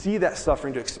 Like, to see that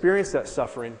suffering, to experience that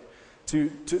suffering,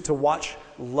 to watch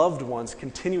loved ones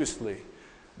continuously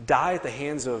die at the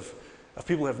hands of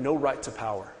people who have no right to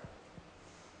power.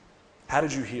 How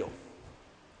did you heal?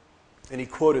 And he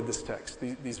quoted this text,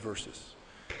 these verses.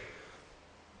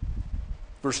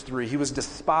 Verse 3, he was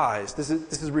despised. This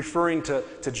is referring to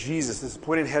Jesus. This is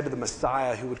pointing ahead to the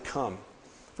Messiah who would come.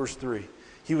 Verse 3,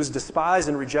 he was despised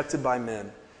and rejected by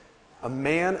men, a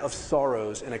man of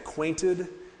sorrows and acquainted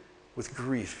with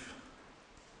grief.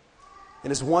 And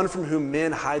as one from whom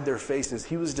men hide their faces,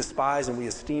 he was despised and we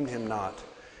esteemed him not.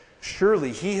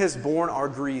 Surely he has borne our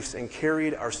griefs and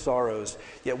carried our sorrows,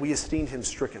 yet we esteemed him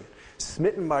stricken,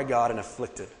 smitten by God and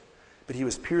afflicted. But he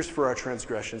was pierced for our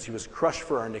transgressions, he was crushed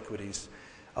for our iniquities.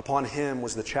 Upon him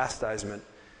was the chastisement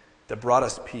that brought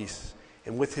us peace,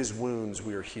 and with his wounds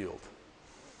we are healed.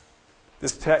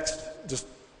 This text just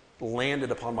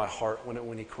landed upon my heart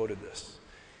when he quoted this.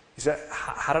 He said,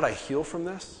 how did I heal from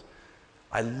this?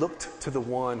 I looked to the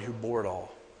one who bore it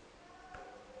all.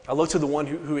 I looked to the one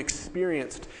who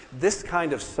experienced this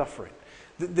kind of suffering,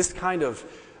 this kind of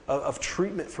of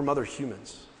treatment from other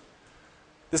humans.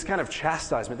 This kind of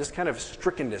chastisement, this kind of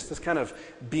strickenness, this kind of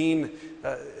being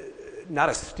not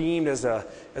esteemed as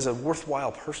a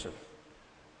worthwhile person,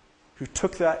 who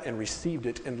took that and received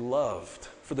it and loved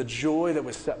for the joy that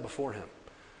was set before him.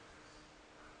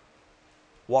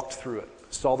 Walked through it,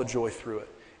 saw the joy through it,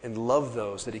 and loved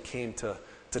those that he came to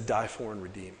die for and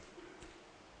redeem.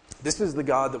 This is the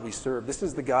God that we serve. This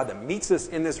is the God that meets us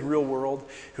in this real world,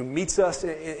 who meets us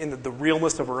in the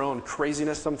realness of our own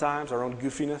craziness sometimes, our own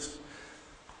goofiness.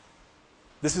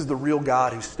 This is the real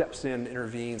God who steps in,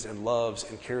 intervenes, and loves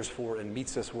and cares for and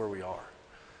meets us where we are.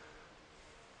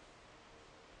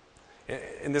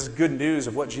 And this good news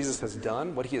of what Jesus has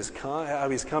done, what he has come, how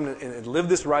he's come and lived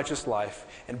this righteous life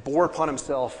and bore upon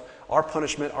himself our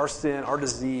punishment, our sin, our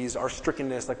disease, our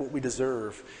strickenness, like what we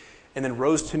deserve, and then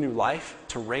rose to new life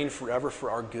to reign forever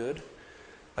for our good.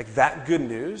 Like that good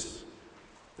news,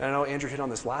 and I know Andrew hit on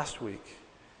this last week,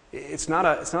 it's not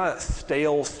a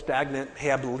stale, stagnant,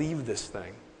 hey, I believe this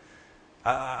thing.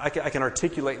 I can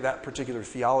articulate that particular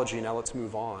theology, now let's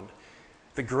move on.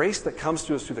 The grace that comes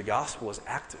to us through the gospel is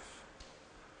active.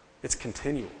 It's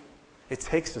continual. It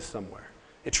takes us somewhere.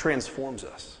 It transforms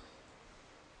us.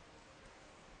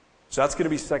 So that's going to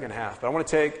be second half. But I want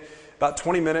to take about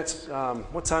 20 minutes.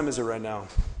 What time is it right now?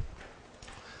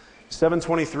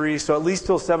 7:23. So at least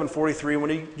till 7:43. I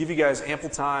want to give you guys ample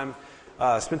time.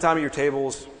 Spend time at your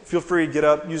tables. Feel free to get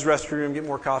up, use restroom, get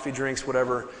more coffee, drinks,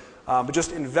 whatever. But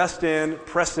just invest in,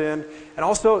 press in. And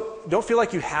also, don't feel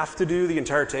like you have to do the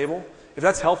entire table. If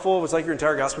that's helpful, if it's like your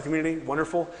entire gospel community,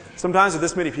 wonderful. Sometimes with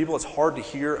this many people, it's hard to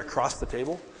hear across the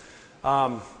table.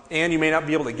 And you may not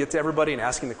be able to get to everybody and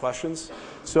asking the questions.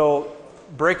 So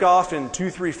break off in 2,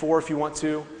 3, 4 if you want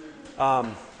to.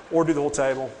 Or do the whole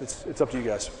table. It's up to you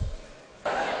guys.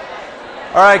 All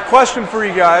right, question for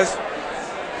you guys.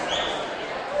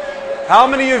 How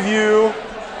many of you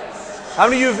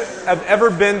have ever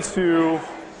been to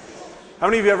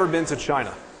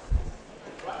China?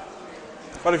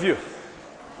 Quite a few.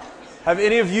 Have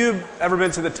any of you ever been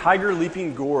to the Tiger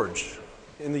Leaping Gorge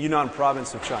in the Yunnan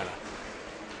province of China?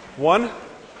 1,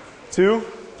 2,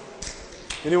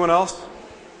 anyone else?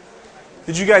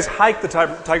 Did you guys hike the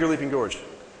Tiger Leaping Gorge?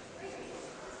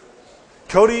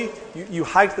 Cody, you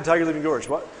hiked the Tiger Leaping Gorge.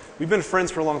 What? We've been friends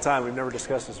for a long time. We've never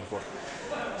discussed this before.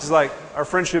 It's like our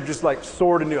friendship just like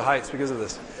soared to new heights because of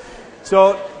this.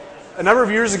 So a number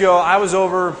of years ago, I was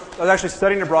actually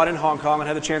studying abroad in Hong Kong and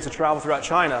had the chance to travel throughout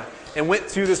China and went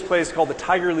to this place called the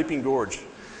Tiger Leaping Gorge.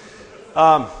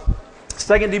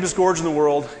 Second deepest gorge in the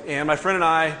world, and my friend and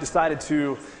I decided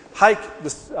to hike the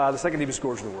second deepest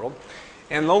gorge in the world.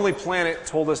 And Lonely Planet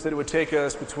told us that it would take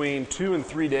us between 2 and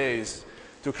 3 days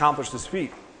to accomplish this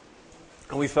feat.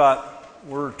 And we thought,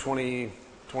 we're 21,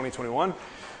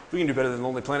 we can do better than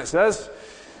Lonely Planet says.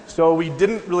 So we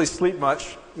didn't really sleep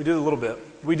much. We did a little bit.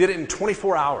 We did it in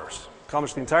 24 hours,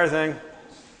 accomplished the entire thing.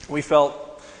 We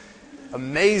felt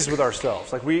amazed with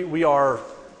ourselves. Like we are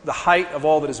the height of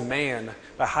all that is man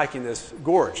by hiking this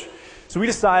gorge. So we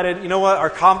decided, you know what,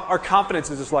 our confidence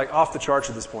is just like off the charts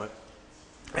at this point.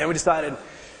 And we decided,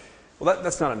 well,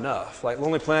 that's not enough. Like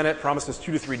Lonely Planet promised us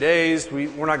 2 to 3 days.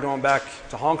 We're not going back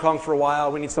to Hong Kong for a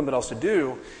while. We need something else to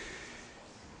do.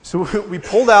 So we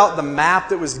pulled out the map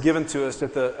that was given to us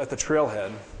at the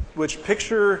trailhead, which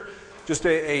picture just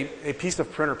a piece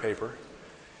of printer paper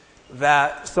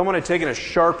that someone had taken a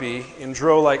Sharpie and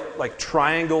drew like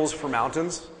triangles for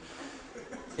mountains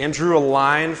and drew a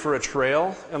line for a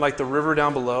trail and like the river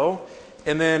down below,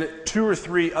 and then 2 or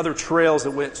 3 other trails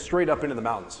that went straight up into the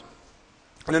mountains.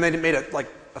 And then they made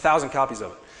 1,000 copies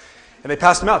of it. And they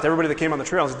passed them out to everybody that came on the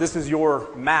trail and said, this is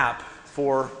your map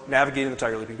for navigating the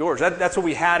Tiger Leaping Gorge. That's what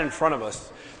we had in front of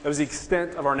us. That was the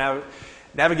extent of our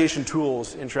navigation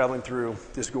tools in traveling through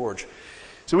this gorge.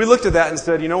 So we looked at that and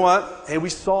said, you know what? Hey, we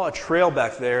saw a trail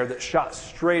back there that shot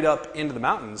straight up into the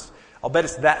mountains. I'll bet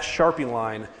it's that Sharpie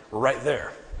line right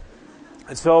there.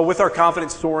 And so with our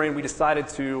confidence soaring, we decided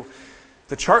to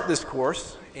chart this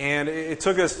course. And it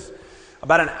took us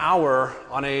about an hour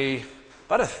on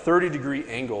about a 30-degree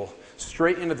angle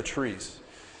straight into the trees.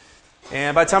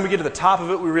 And by the time we get to the top of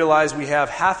it, we realize we have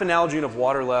half an Nalgene of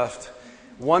water left,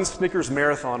 1 Snickers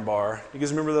Marathon bar. You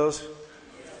guys remember those?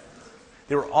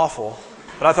 They were awful,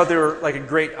 but I thought they were like a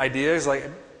great idea. It's like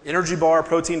energy bar,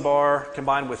 protein bar,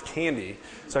 combined with candy.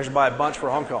 So I should buy a bunch for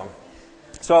Hong Kong.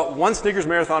 So 1 Snickers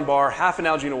Marathon bar, half an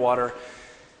Nalgene of water,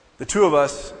 the 2 of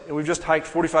us, and we've just hiked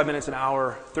 45 minutes an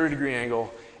hour, 30-degree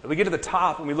angle. And we get to the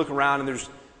top and we look around and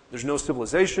there's no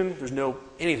civilization, there's no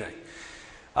anything.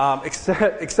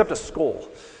 Except a skull.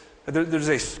 There's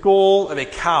a skull of a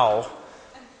cow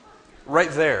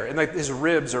right there, and like his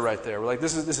ribs are right there. We're like,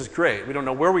 this is great. We don't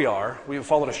know where we are. We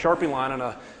followed a Sharpie line on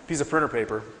a piece of printer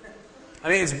paper. I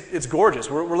mean, it's gorgeous.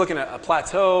 We're looking at a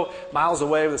plateau miles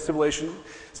away with a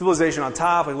civilization on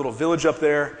top, like a little village up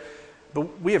there,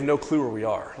 but we have no clue where we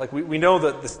are. Like we know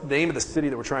the name of the city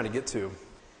that we're trying to get to.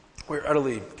 We're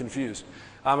utterly confused.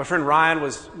 My friend Ryan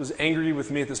was angry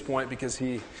with me at this point because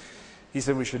he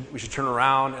said we should turn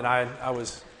around, and I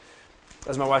was,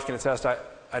 as my wife can attest,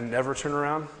 I never turn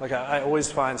around. Like I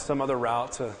always find some other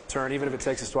route to turn, even if it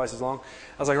takes us twice as long.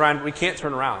 I was like, Ryan, we can't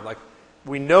turn around. Like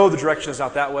we know the direction is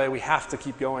not that way. We have to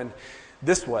keep going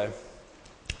this way.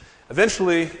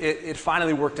 Eventually, it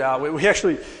finally worked out.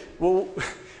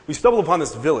 We stumbled upon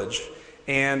this village,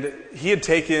 and he had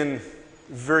taken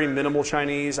very minimal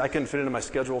Chinese. I couldn't fit into my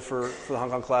schedule for the Hong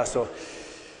Kong class, so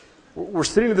we're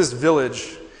sitting in this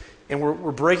village. And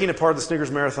we're breaking apart the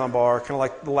Snickers Marathon bar, kind of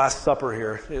like the Last Supper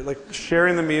here. Like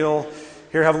sharing the meal.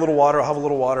 Here, have a little water. I'll have a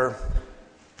little water.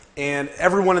 And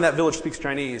everyone in that village speaks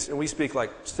Chinese, and we speak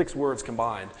like 6 words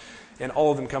combined. And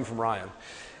all of them come from Ryan.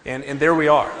 And there we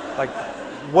are. Like,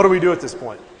 what do we do at this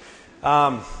point?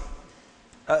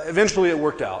 Eventually it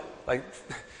worked out. Like,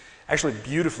 actually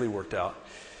beautifully worked out.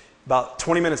 About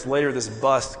 20 minutes later, this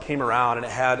bus came around, and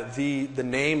it had the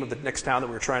name of the next town that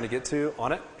we were trying to get to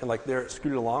on it. And like there, it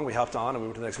scooted along. We hopped on, and we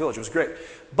went to the next village. It was great.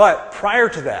 But prior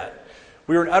to that,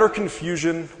 we were in utter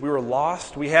confusion. We were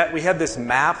lost. We had this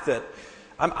map that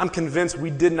I'm convinced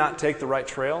we did not take the right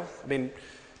trail. I mean,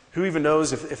 who even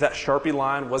knows if that Sharpie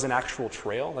line was an actual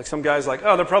trail? Like some guys like,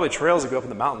 oh, there are probably trails that go up in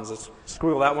the mountains. Let's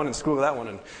squiggle that one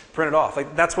and print it off.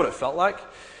 Like that's what it felt like.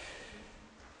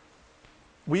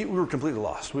 We were completely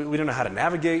lost. We didn't know how to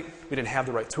navigate. We didn't have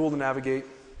the right tool to navigate.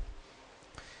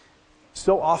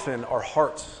 So often our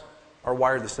hearts are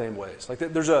wired the same ways. Like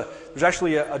there's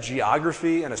actually a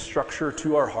geography and a structure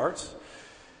to our hearts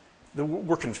that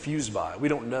we're confused by. We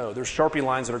don't know. There's Sharpie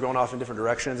lines that are going off in different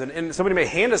directions. And somebody may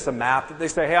hand us a map that they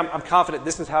say, hey, I'm confident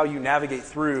this is how you navigate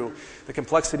through the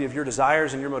complexity of your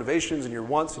desires and your motivations and your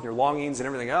wants and your longings and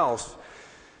everything else.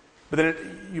 But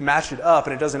then you match it up,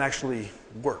 and it doesn't actually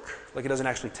work. Like it doesn't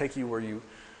actually take you where you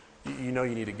know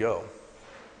you need to go.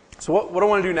 So what I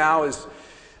want to do now is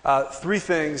 3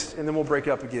 things, and then we'll break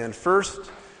up again. First,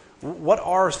 what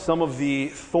are some of the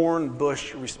thorn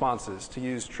bush responses, to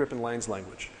use Tripp and Lane's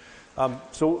language?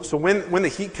 So when the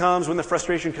heat comes, when the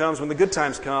frustration comes, when the good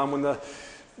times come, when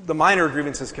the minor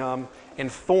grievances come, and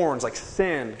thorns like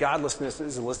sin, godlessness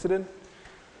is elicited,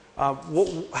 how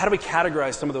do we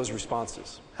categorize some of those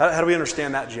responses? How do we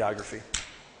understand that geography?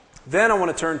 Then I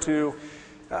want to turn to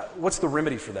what's the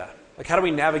remedy for that? Like how do we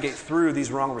navigate through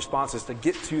these wrong responses to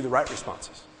get to the right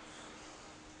responses?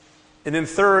 And then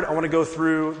third, I want to go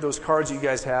through those cards you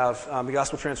guys have, the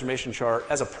Gospel Transformation Chart,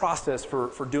 as a process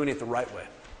for doing it the right way.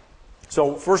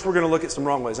 So first we're going to look at some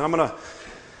wrong ways. And I'm going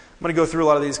to go through a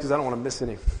lot of these because I don't want to miss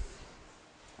any.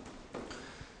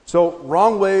 So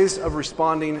wrong ways of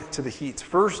responding to the heat.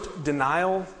 First,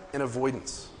 denial and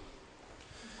avoidance.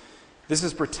 This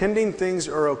is pretending things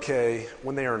are okay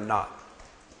when they are not.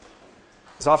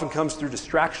 This often comes through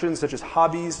distractions such as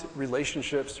hobbies,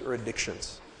 relationships, or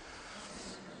addictions.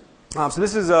 So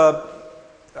this is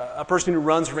a person who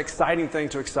runs from exciting thing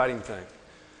to exciting thing.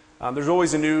 There's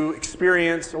always a new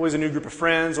experience, always a new group of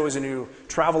friends, always a new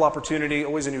travel opportunity,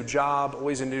 always a new job,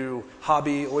 always a new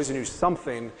hobby, always a new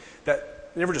something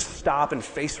that they never just stop and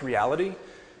face reality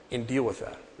and deal with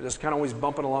that. They're just kind of always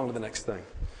bumping along to the next thing.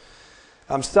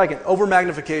 Second,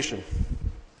 over-magnification.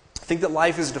 Think that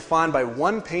life is defined by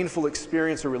one painful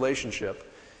experience or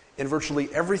relationship, and virtually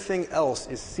everything else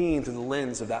is seen through the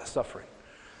lens of that suffering.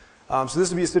 So this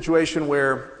would be a situation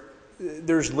where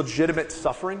there's legitimate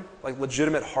suffering, like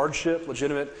legitimate hardship,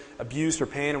 legitimate abuse or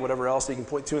pain or whatever else that you can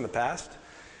point to in the past.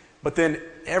 But then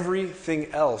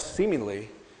everything else, seemingly,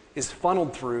 is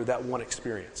funneled through that one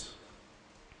experience.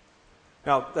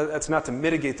 Now, that's not to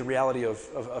mitigate the reality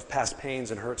of past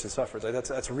pains and hurts and sufferings.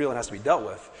 That's real and has to be dealt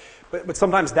with. But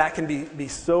sometimes that can be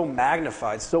so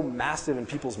magnified, so massive in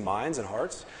people's minds and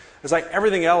hearts. It's like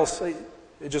everything else,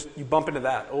 you bump into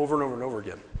that over and over and over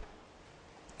again.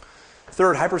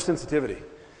 Third, hypersensitivity.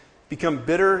 Become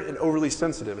bitter and overly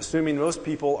sensitive, assuming most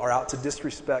people are out to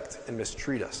disrespect and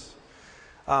mistreat us.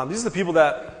 These are the people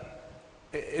that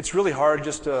it's really hard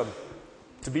just to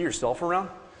be yourself around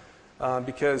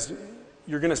because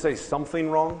you're going to say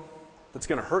something wrong that's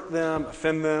going to hurt them,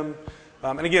 offend them.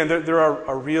 And again, there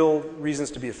are real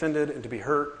reasons to be offended and to be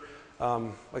hurt.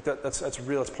 That's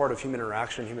real. It's part of human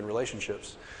interaction, human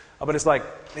relationships. But it's like,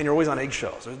 man, you're always on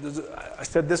eggshells. I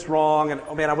said this wrong, and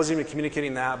oh man, I wasn't even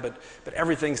communicating that, but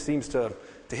everything seems to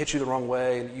hit you the wrong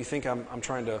way, and you think I'm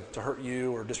trying to hurt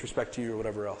you or disrespect you or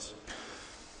whatever else.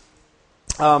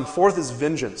 Fourth is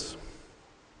vengeance.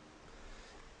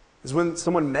 Is when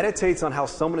someone meditates on how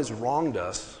someone has wronged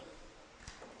us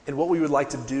and what we would like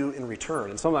to do in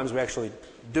return. And sometimes we actually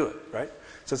do it, right?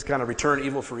 So it's kind of return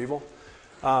evil for evil.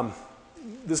 I'm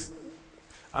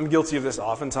guilty of this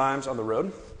oftentimes on the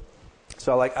road.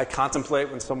 So I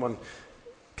contemplate when someone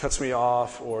cuts me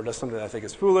off or does something that I think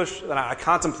is foolish, then I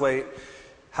contemplate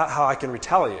how I can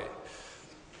retaliate.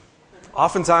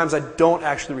 Oftentimes I don't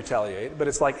actually retaliate, but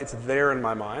it's like it's there in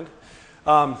my mind.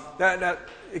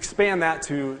 Expand that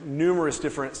to numerous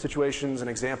different situations and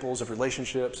examples of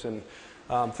relationships and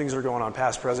things that are going on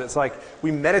past, present. It's like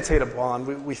we meditate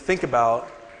upon, we think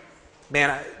about,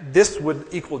 man, this would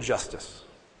equal justice.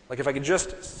 Like if I could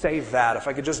just say that, if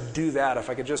I could just do that, if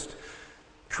I could just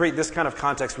create this kind of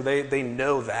context where they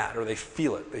know that or they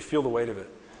feel it, they feel the weight of it,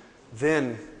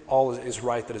 then all is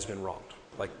right that has been wronged.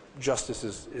 Like justice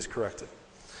is corrected.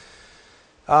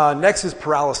 Next is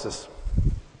paralysis.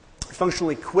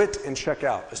 Functionally quit and check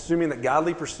out, assuming that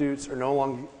godly pursuits are no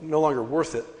longer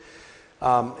worth it.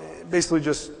 Basically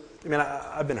just,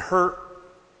 I've been hurt,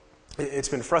 it's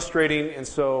been frustrating, and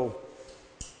so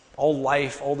all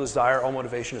life, all desire, all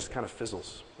motivation just kind of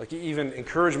fizzles. Like even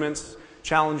encouragements,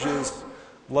 challenges,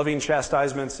 loving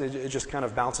chastisements, it just kind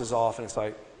of bounces off, and it's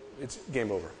like, it's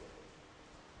game over.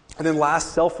 And then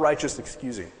last, self-righteous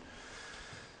excusing.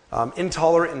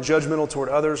 Intolerant and judgmental toward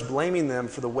others, blaming them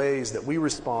for the ways that we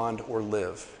respond or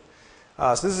live.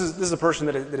 So this is a person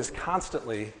that is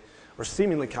constantly, or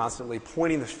seemingly constantly,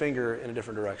 pointing the finger in a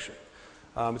different direction.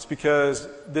 It's because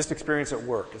this experience at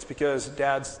work. It's because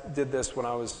Dad did this when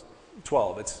I was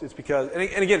 12. It's because, and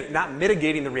again, not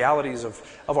mitigating the realities of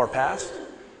our past.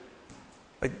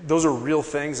 Like those are real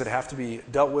things that have to be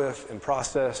dealt with and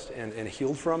processed and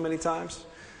healed from many times.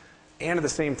 And at the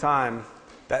same time,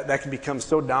 that can become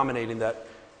so dominating that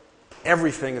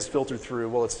everything is filtered through,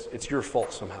 well, it's your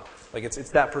fault somehow. Like it's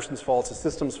that person's fault, it's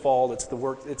the system's fault, it's the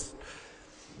work, it's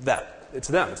that. It's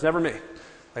them, it's never me.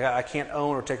 Like I can't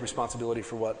own or take responsibility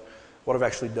for what I've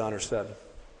actually done or said.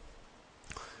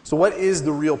 So what is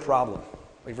the real problem?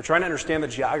 Like if we're trying to understand the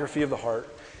geography of the heart,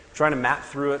 we're trying to map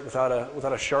through it without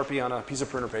a Sharpie on a piece of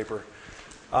printer paper,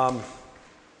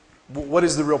 what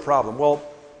is the real problem? Well,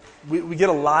 we get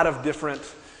a lot of different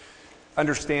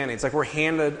understandings. Like we're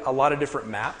handed a lot of different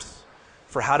maps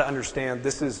for how to understand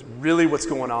this is really what's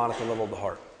going on at the level of the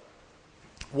heart.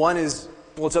 One is,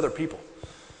 well, it's other people.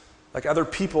 Like other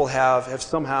people have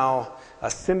somehow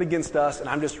sinned against us, and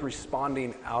I'm just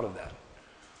responding out of that.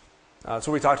 That's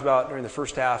what we talked about during the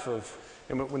first half of,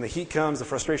 when the heat comes, the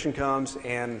frustration comes,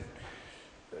 and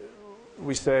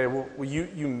we say, well,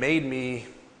 you made me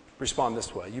respond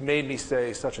this way. You made me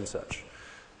say such and such.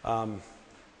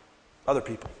 Other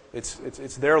people.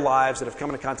 It's their lives that have come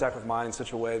into contact with mine in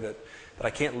such a way that I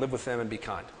can't live with them and be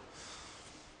kind.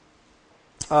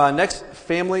 Next,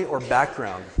 family or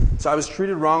background. So I was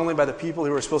treated wrongly by the people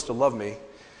who were supposed to love me.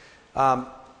 And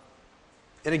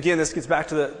again, this gets back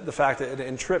to the fact that,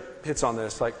 and Tripp hits on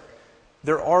this, like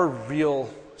there are real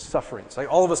sufferings.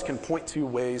 Like all of us can point to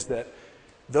ways that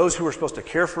those who were supposed to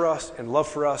care for us and love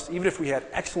for us, even if we had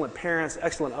excellent parents,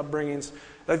 excellent upbringings,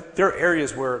 there are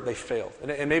areas where they failed.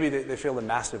 And maybe they failed in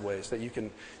massive ways that you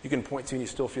can point to and you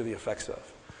still feel the effects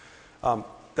of.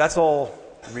 That's all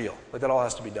real. Like that all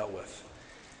has to be dealt with.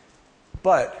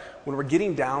 But when we're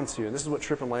getting down to, and this is what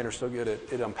Tripp and Lane are so good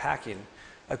at unpacking,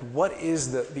 like what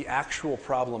is the actual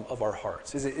problem of our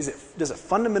hearts? Does it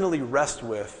fundamentally rest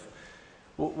with,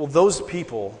 well, those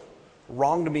people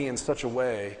wronged me in such a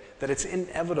way that it's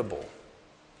inevitable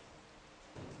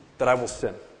that I will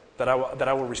sin, that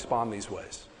I will respond these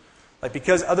ways. Like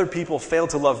because other people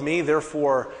failed to love me,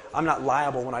 therefore I'm not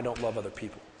liable when I don't love other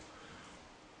people.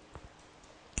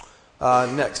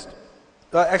 Next.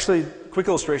 Actually, quick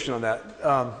illustration on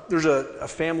that. There's a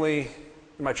family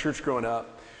in my church growing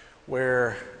up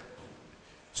where,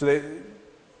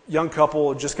 young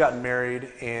couple had just gotten married,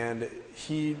 and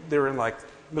they were in like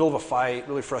middle of a fight,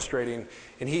 really frustrating,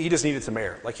 and he just needed some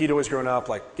air. Like he'd always grown up,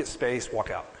 like get space, walk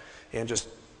out, and just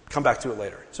come back to it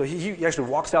later. So he actually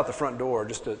walks out the front door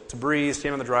just to breathe,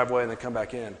 stand on the driveway, and then come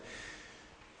back in.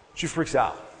 She freaks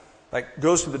out. Like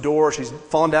goes to the door, she's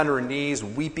falling down to her knees,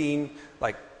 weeping,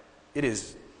 like it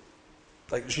is,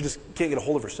 like she just can't get a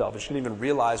hold of herself, and she didn't even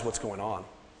realize what's going on.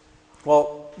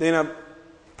 Well, they end up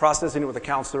processing it with a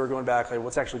counselor, going back, like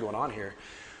what's actually going on here?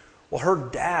 Well, her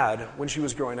dad, when she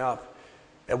was growing up,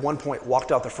 at one point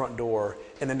walked out the front door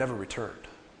and then never returned.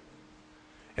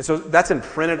 And so that's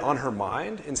imprinted on her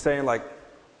mind and saying, like,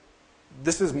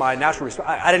 this is my natural response.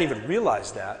 I didn't even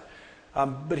realize that.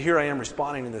 But here I am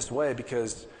responding in this way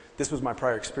because this was my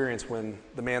prior experience when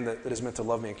the man that is meant to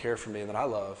love me and care for me and that I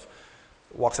love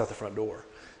walks out the front door.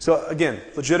 So again,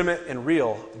 legitimate and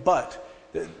real, but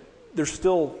there's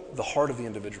still the heart of the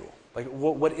individual. Like,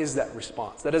 what is that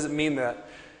response? That doesn't mean that,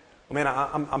 oh man,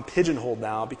 I'm pigeonholed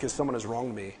now because someone has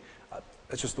wronged me.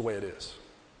 That's just the way it is.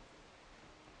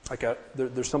 Like,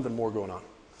 there's something more going on.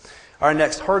 All right,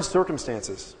 next, hard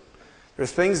circumstances. There are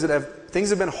things that have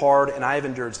been hard, and I have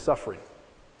endured suffering.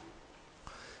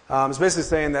 It's basically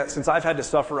saying that since I've had to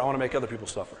suffer, I want to make other people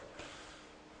suffer.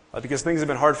 Because things have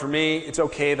been hard for me, it's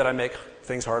okay that I make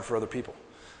things hard for other people.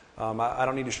 I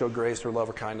don't need to show grace or love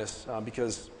or kindness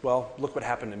because, well, look what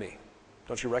happened to me.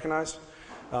 Don't you recognize?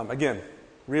 Again,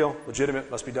 real, legitimate,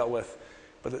 must be dealt with,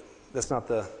 but that's not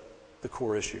the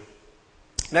core issue.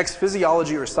 Next,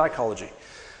 physiology or psychology.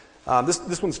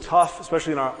 This one's tough,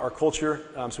 especially in our culture,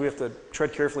 so we have to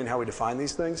tread carefully in how we define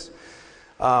these things.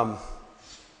 But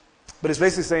it's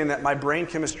basically saying that my brain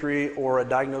chemistry or a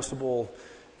diagnosable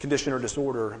condition or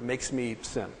disorder makes me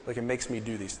sin. Like, it makes me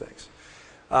do these things.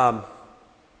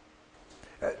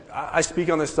 I speak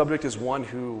on this subject as one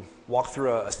who walked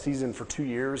through a season for 2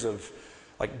 years of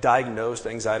like diagnosed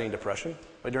anxiety and depression.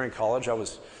 Like, during college, it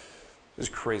was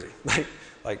crazy.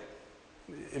 Like,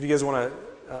 if you guys want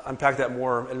to unpack that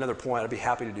more at another point, I'd be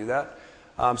happy to do that.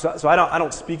 So I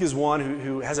don't speak as one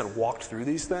who hasn't walked through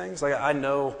these things. Like, I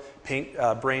know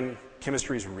brain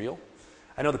chemistry is real.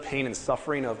 I know the pain and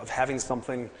suffering of having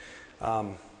something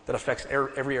that affects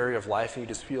every area of life, and you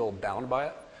just feel bound by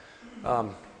it.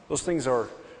 Those things are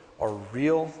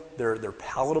real. They're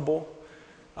palatable.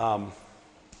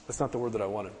 That's not the word that I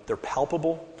wanted. They're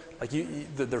palpable. Like,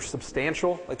 they're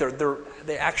substantial. Like,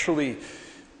 they actually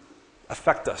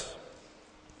affect us.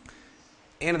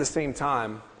 And at the same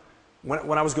time,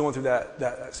 when I was going through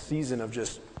that season of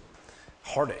just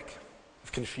heartache,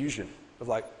 of confusion, of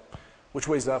like, which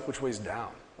way's up, which way's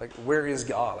down? Like, where is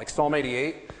God? Like Psalm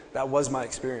 88, that was my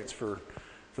experience for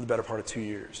the better part of 2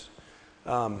 years.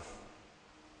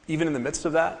 Even in the midst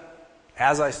of that,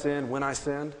 as I sinned, when I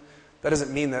sinned, that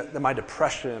doesn't mean that my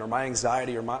depression or my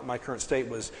anxiety or my current state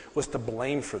was to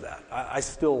blame for that. I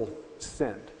still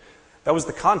sinned. That was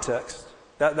the context.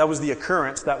 That was the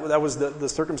occurrence. That was the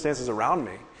circumstances around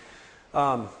me.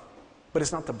 But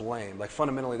it's not to blame. Like,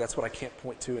 fundamentally, that's what I can't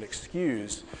point to and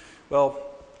excuse. Well,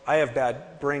 I have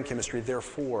bad brain chemistry,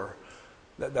 therefore,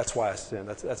 that's why I sin.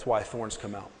 That's why thorns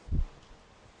come out.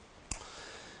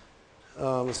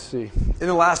 Let's see. In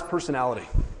the last, personality.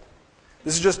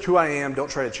 This is just who I am. Don't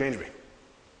try to change me.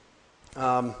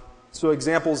 So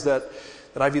examples that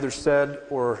I've either said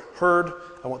or heard.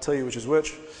 I won't tell you which is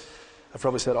which. I've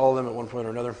probably said all of them at one point or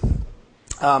another.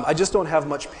 I just don't have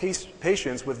much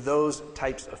patience with those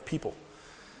types of people.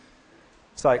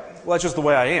 It's like, well, that's just the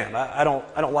way I am. I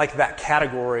don't like that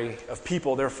category of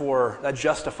people. Therefore, that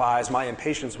justifies my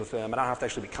impatience with them, and I don't have to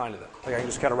actually be kind to them. Like, I can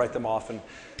just kind of write them off and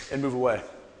move away.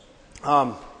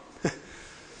 But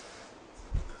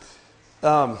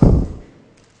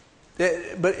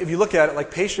if you look at it, like,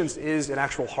 patience is an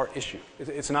actual heart issue.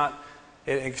 It's not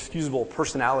an excusable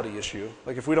personality issue.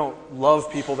 Like, if we don't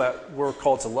love people that we're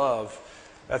called to love,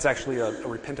 that's actually a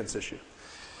repentance issue.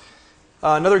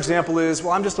 Another example is,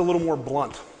 well, I'm just a little more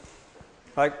blunt.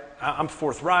 Like, I'm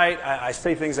forthright. I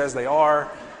say things as they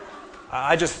are.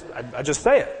 I just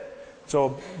say it.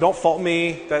 So don't fault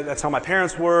me. That's how my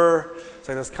parents were. It's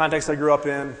like, that's the context I grew up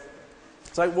in.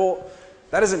 It's like, well,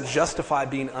 that doesn't justify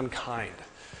being unkind.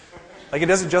 Like, it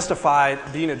doesn't justify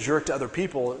being a jerk to other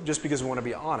people just because we want to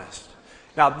be honest.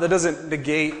 Now, that doesn't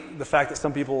negate the fact that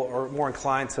some people are more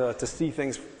inclined to see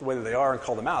things the way that they are and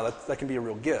call them out. That can be a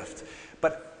real gift.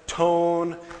 But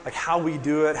tone, like how we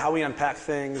do it, how we unpack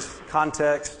things,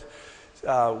 context,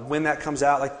 when that comes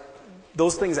out, like,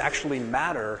 those things actually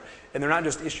matter, and they're not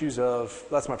just issues of,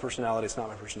 that's my personality, it's not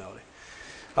my personality.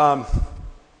 I'm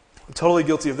totally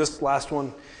guilty of this last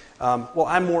one. Well,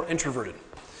 I'm more introverted.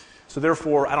 So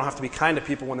therefore, I don't have to be kind to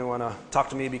people when they want to talk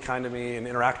to me, be kind to me, and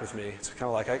interact with me. It's kind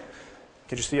of like, can't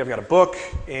you see I've got a book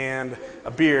and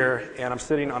a beer, and I'm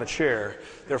sitting on a chair.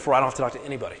 Therefore, I don't have to talk to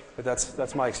anybody. But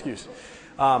that's my excuse.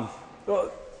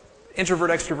 Well, introvert,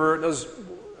 extrovert,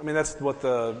 that's what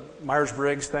the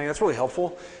Myers-Briggs thing, that's really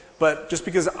helpful. But just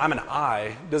because I'm an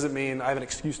I doesn't mean I have an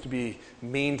excuse to be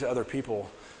mean to other people.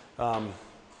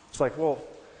 It's like, well,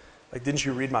 like, didn't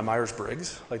you read my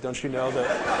Myers-Briggs? Like, don't you know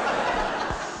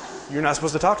that you're not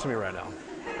supposed to talk to me right now?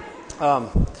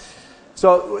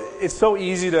 So it's so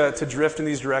easy to drift in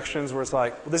these directions where it's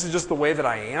like, well, this is just the way that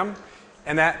I am,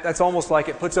 And that's almost like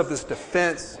it puts up this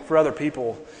defense for other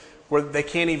people where they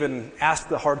can't even ask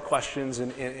the hard questions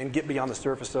and get beyond the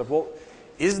surface of, well,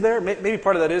 is there? Maybe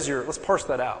part of that is let's parse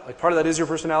that out. Like part of that is your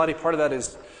personality, part of that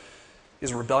is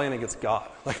rebellion against God.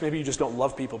 Like maybe you just don't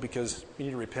love people because you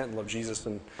need to repent and love Jesus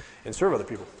and serve other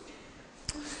people.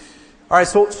 All right,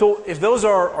 so if those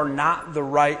are not the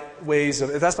right ways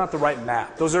if that's not the right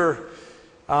map, those are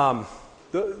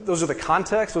the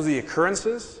context, those are the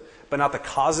occurrences, but not the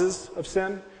causes of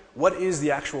sin. What is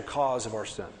the actual cause of our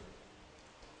sin?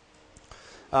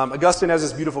 Augustine has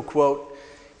this beautiful quote.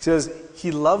 He says,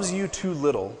 "He loves you too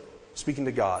little," speaking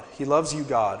to God. He loves you,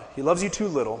 God. He loves you too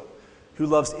little, who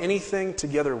loves anything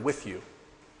together with you,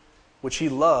 which he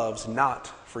loves not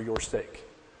for your sake.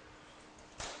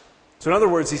 So in other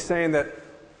words, he's saying that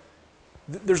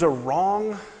there's a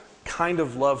wrong kind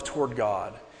of love toward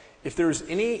God. If there's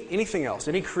anything else,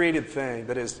 any created thing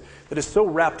that is so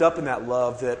wrapped up in that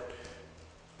love that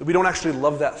we don't actually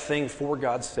love that thing for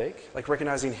God's sake, like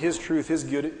recognizing his truth, his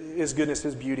goodness,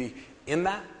 his beauty in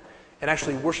that, and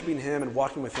actually worshiping him and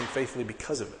walking with him faithfully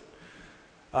because of it.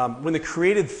 When the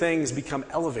created things become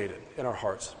elevated in our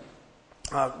hearts.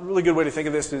 A really good way to think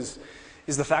of this is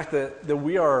the fact that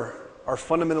we are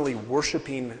fundamentally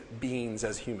worshiping beings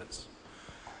as humans.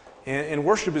 And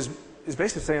worship is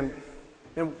basically saying,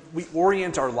 and we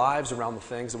orient our lives around the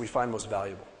things that we find most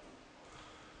valuable.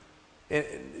 And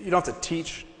you don't have to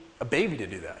teach a baby to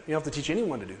do that. You don't have to teach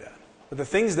anyone to do that. But the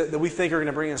things that we think are going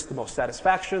to bring us the most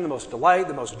satisfaction, the most delight,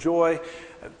 the most joy,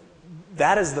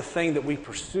 that is the thing that we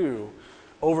pursue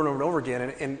over and over and over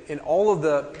again. And all of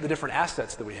the different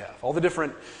assets that we have, all the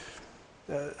different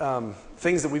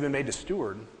things that we've been made to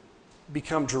steward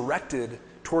become directed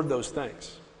toward those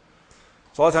things.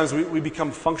 So a lot of times we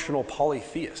become functional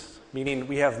polytheists, meaning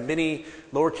we have many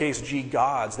lowercase g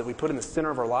gods that we put in the center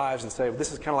of our lives and say, well,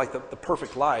 this is kind of like the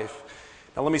perfect life.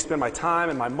 Now let me spend my time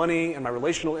and my money and my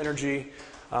relational energy,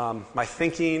 my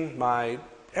thinking, my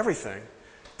everything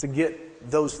to get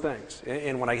those things.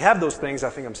 And when I have those things, I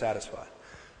think I'm satisfied.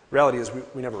 Reality is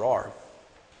we never are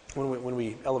when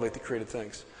we elevate the created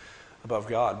things above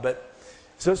God. But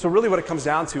so really what it comes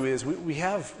down to is we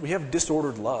have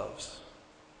disordered loves.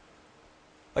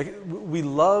 Like we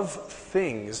love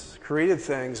things, created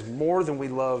things, more than we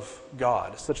love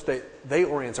God, such that they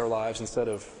orient our lives instead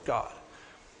of God.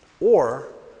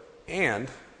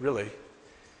 Really,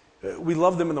 we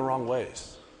love them in the wrong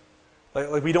ways.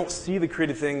 Like we don't see the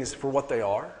created things for what they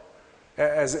are,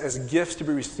 as gifts to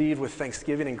be received with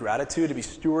thanksgiving and gratitude, to be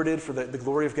stewarded for the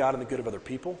glory of God and the good of other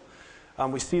people.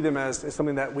 We see them as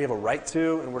something that we have a right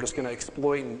to, and we're just going to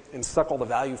exploit and suck all the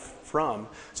value from,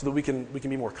 so that we can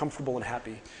be more comfortable and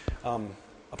happy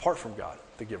apart from God,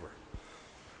 the giver.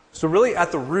 So really,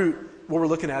 at the root, what we're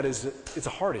looking at is it's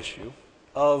a heart issue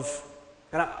of,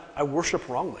 and I worship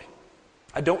wrongly.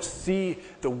 I don't see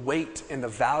the weight and the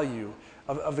value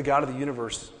of the God of the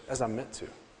universe as I'm meant to.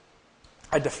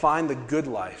 I define the good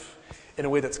life in a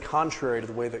way that's contrary to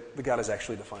the way that the God has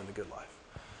actually defined the good life.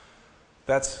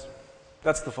 That's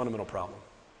the fundamental problem.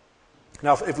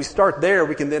 Now, if we start there,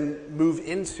 we can then move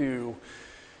into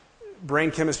brain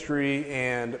chemistry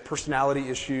and personality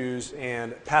issues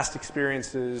and past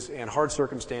experiences and hard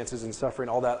circumstances and suffering,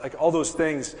 all that. Like all those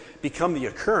things become the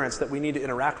occurrence that we need to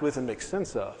interact with and make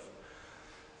sense of.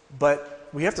 But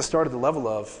we have to start at the level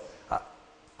of,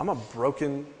 I'm a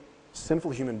broken,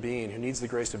 sinful human being who needs the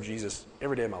grace of Jesus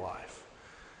every day of my life.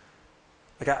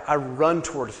 Like I run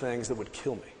toward things that would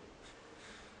kill me.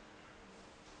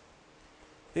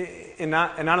 And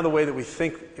not in the way that we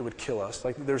think it would kill us.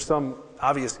 Like there's some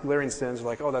obvious glaring sins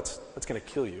like, oh, that's going to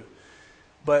kill you.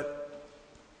 But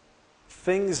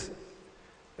things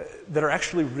that are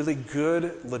actually really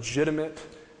good, legitimate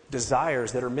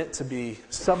desires that are meant to be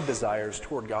sub-desires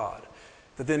toward God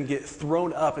that then get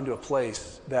thrown up into a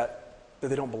place that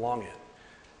they don't belong in.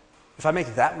 If I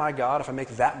make that my God, if I make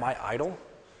that my idol,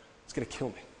 it's going to kill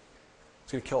me.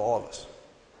 It's going to kill all of us.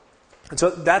 And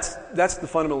so that's the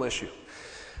fundamental issue.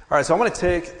 All right, so I'm going to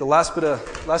take the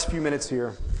last few minutes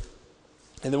here,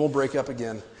 and then we'll break up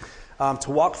again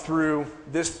to walk through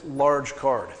this large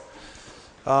card.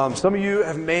 Some of you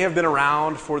may have been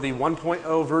around for the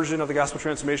 1.0 version of the Gospel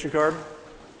Transformation Card.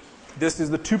 This is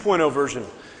the 2.0 version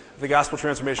of the Gospel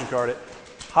Transformation Card.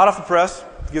 Hot off the press,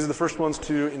 you guys are the first ones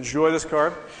to enjoy this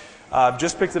card.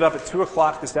 Just picked it up at 2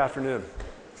 o'clock this afternoon,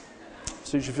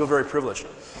 so you should feel very privileged.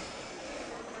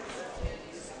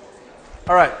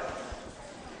 All right.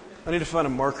 I need to find a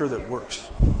marker that works.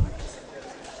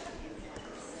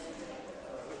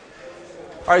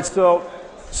 All right,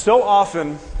 so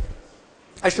often,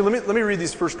 actually, let me read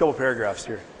these first couple paragraphs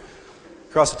here,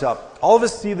 across the top. All of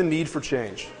us see the need for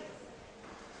change.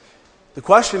 The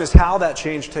question is how that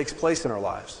change takes place in our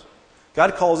lives.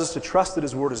 God calls us to trust that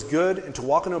His Word is good and to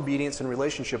walk in obedience and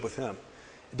relationship with Him.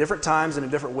 At different times and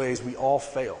in different ways, we all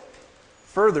fail.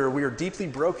 Further, we are deeply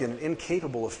broken and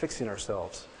incapable of fixing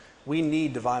ourselves. We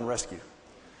need divine rescue.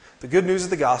 The good news of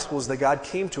the gospel is that God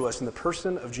came to us in the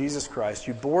person of Jesus Christ,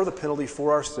 who bore the penalty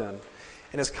for our sin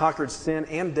and has conquered sin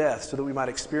and death so that we might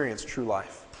experience true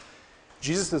life.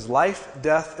 Jesus' life,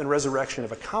 death, and resurrection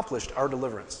have accomplished our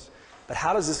deliverance. But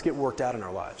how does this get worked out in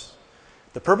our lives?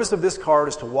 The purpose of this card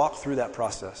is to walk through that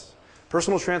process.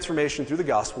 Personal transformation through the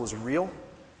gospel is real,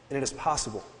 and it is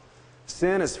possible.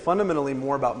 Sin is fundamentally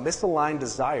more about misaligned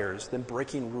desires than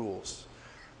breaking rules.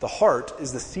 The heart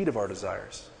is the seat of our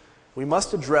desires. We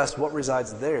must address what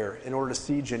resides there in order to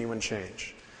see genuine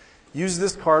change. Use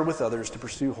this card with others to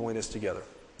pursue holiness together.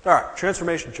 All right,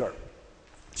 transformation chart.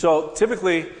 So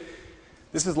typically,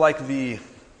 this is like the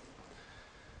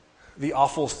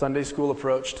awful Sunday school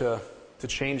approach to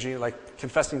changing, like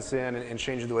confessing sin and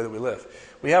changing the way that we live.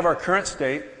 We have our current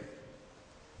state.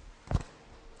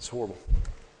 It's horrible.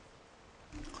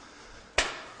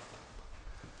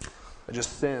 I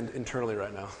just sinned internally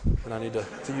right now, and I need to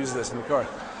use this in the card.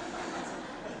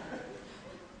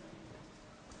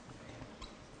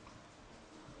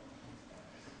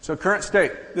 So current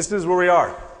state, this is where we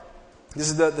are. This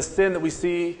is the sin that we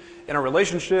see in our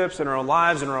relationships, in our own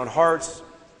lives, in our own hearts,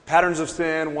 patterns of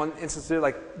sin, one instance,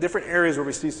 like different areas where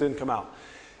we see sin come out.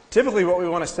 Typically what we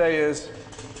want to say is,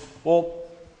 well,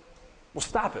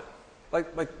 stop it.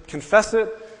 Like confess it,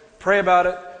 pray about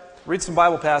it, read some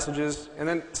Bible passages, and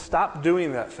then stop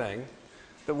doing that thing,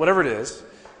 that whatever it is,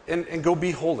 and go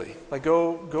be holy. Like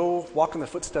go walk in the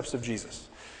footsteps of Jesus.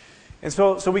 And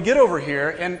so we get over here,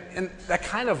 and that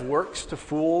kind of works to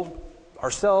fool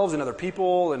ourselves and other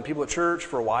people and people at church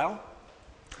for a while.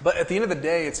 But at the end of the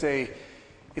day, it's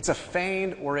a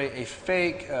feigned or a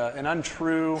fake, an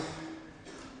untrue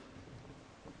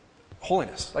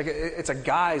holiness. Like it's a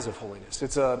guise of holiness.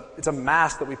 It's a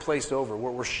mask that we place over.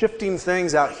 We're shifting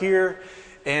things out here,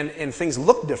 and things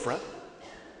look different,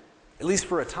 at least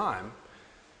for a time.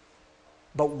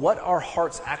 But what our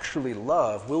hearts actually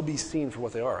love will be seen for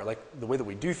what they are. Like the way that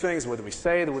we do things, the way that we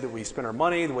say, the way that we spend our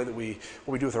money, the way that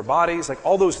what we do with our bodies. Like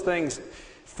all those things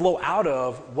flow out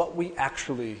of what we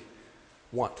actually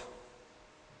want.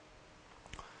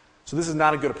 So this is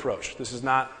not a good approach. This is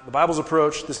not the Bible's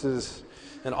approach. This is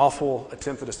an awful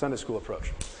attempt at a Sunday school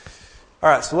approach. All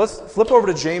right, so let's flip over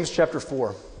to James chapter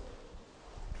 4.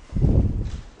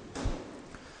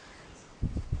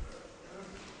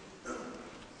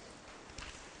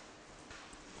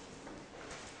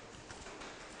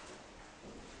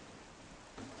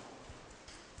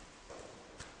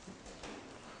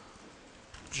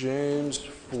 James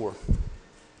 4.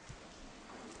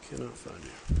 Cannot find you.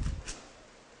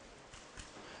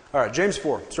 All right, James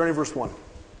 4, starting verse 1.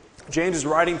 James is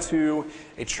writing to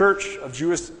a church of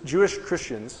Jewish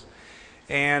Christians,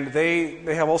 and they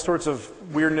have all sorts of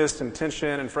weirdness and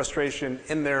tension and frustration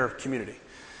in their community.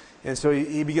 And so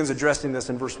he begins addressing this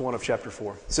in verse 1 of chapter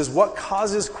 4. It says, "What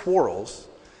causes quarrels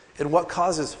and what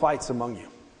causes fights among you?"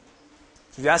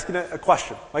 So he's asking a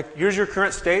question. Like, here's your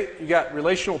current state. You got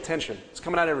relational tension. It's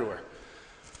coming out everywhere.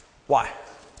 Why?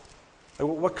 Like,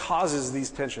 what causes these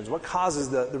tensions? What causes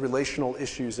the relational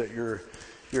issues that you're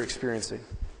experiencing?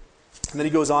 And then he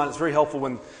goes on. It's very helpful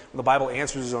when the Bible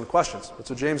answers his own questions. That's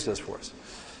what James does for us.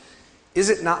 "Is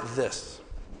it not this,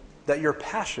 that your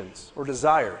passions or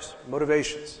desires,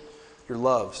 motivations, your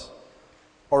loves,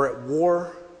 are at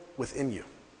war within you?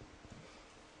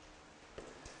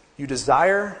 You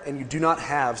desire and you do not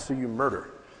have, so you murder.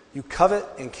 You covet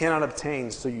and cannot obtain,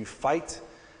 so you fight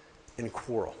and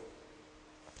quarrel."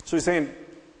 So he's saying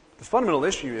the fundamental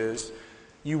issue is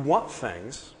you want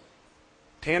things,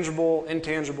 tangible,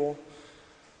 intangible,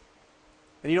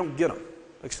 and you don't get them.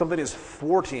 Like something is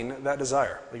thwarting that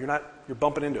desire. Like you're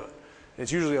bumping into it. And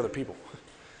it's usually other people.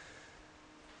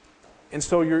 And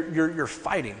so you're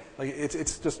fighting. Like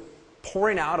it's just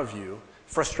pouring out of you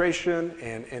frustration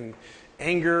and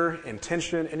anger and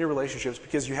tension in your relationships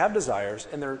because you have desires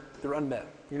and they're unmet.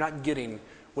 You're not getting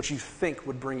what you think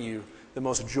would bring you the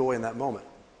most joy in that moment.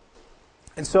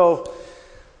 And so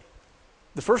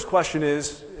the first question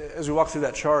is, as we walk through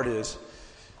that chart, is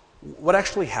what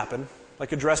actually happened?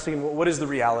 Like addressing what is the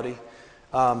reality?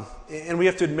 And we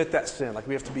have to admit that sin. Like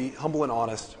we have to be humble and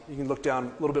honest. You can look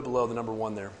down a little bit below the number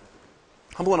 1 there.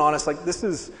 Humble and honest, like this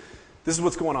is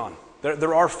what's going on.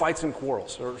 There are fights and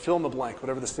quarrels, or fill in the blank,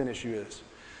 whatever the sin issue is.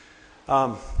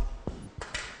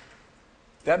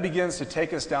 That begins to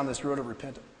take us down this road of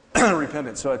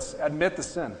repentance. So it's admit the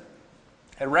sin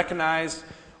and recognize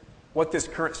what this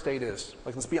current state is.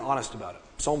 Like let's be honest about it.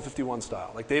 Psalm 51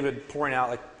 style. Like David pouring out,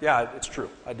 like, yeah, it's true.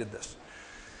 I did this.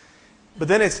 But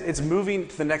then it's moving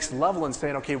to the next level and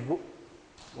saying, okay,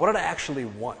 what did I actually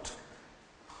want?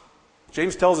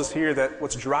 James tells us here that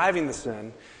what's driving the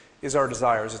sin is our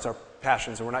desires, it's our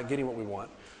passions, and we're not getting what we want.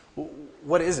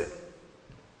 What is it?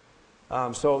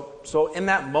 So in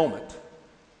that moment,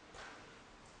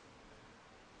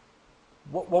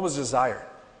 what was desired?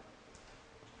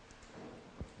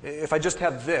 If I just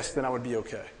had this, then I would be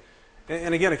okay.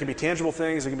 And again, it can be tangible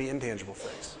things, it can be intangible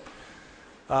things.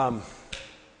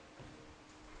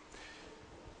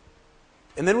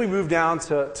 And then we move down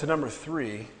to number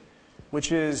 3,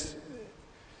 which is,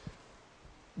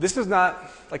 this is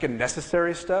not like a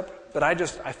necessary step, but I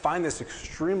find this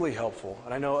extremely helpful,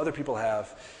 and I know other people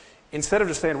have. Instead of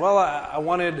just saying, well, I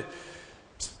wanted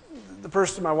the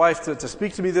person, my wife, to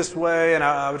speak to me this way, and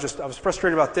I was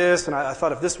frustrated about this, and I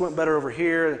thought if this went better over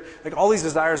here, like all these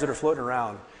desires that are floating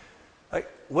around, like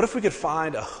what if we could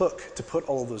find a hook to put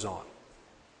all of those on?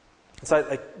 It's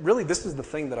like really, this is the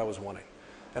thing that I was wanting,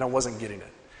 and I wasn't getting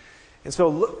it. And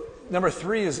so number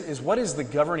 3 is what is the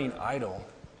governing idol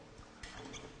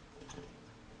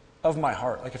of my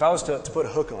heart? Like if I was to put a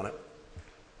hook on it.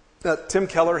 Tim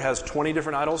Keller has 20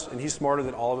 different idols, and he's smarter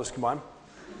than all of us combined.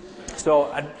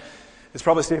 So it's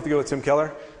probably safe to go with Tim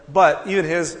Keller. But even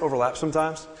his overlap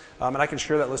sometimes. And I can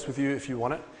share that list with you if you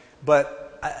want it.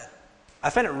 But I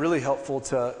find it really helpful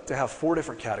to have 4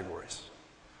 different categories.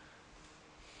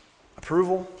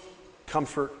 Approval,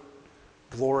 comfort,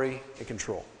 glory, and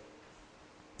control.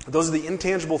 Those are the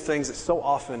intangible things that so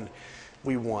often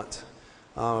we want.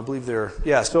 I believe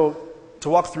so to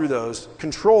walk through those,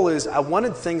 control is I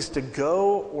wanted things to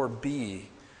go or be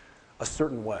a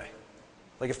certain way.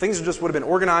 Like if things just would have been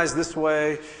organized this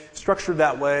way, structured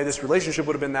that way, this relationship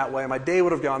would have been that way, my day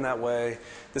would have gone that way,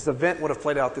 this event would have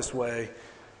played out this way,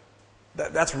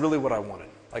 that's really what I wanted.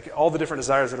 Like all the different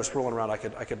desires that are swirling around, I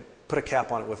could put a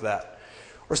cap on it with that.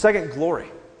 Or second, glory.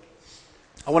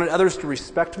 I wanted others to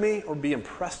respect me or be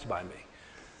impressed by me.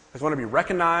 Like I want to be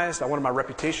recognized. I wanted my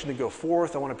reputation to go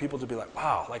forth. I wanted people to be like,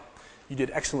 wow, like you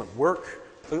did excellent work.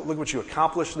 Look what you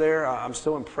accomplished there. I'm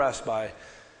so impressed by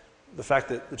the fact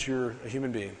that you're a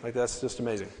human being. Like that's just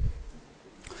amazing.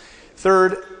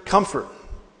 Third, comfort.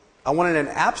 I wanted an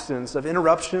absence of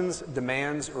interruptions,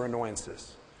 demands, or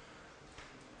annoyances.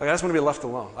 Like I just want to be left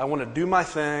alone. I want to do my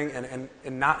thing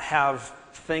and not have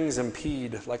things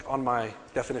impede like on my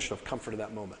definition of comfort at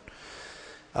that moment.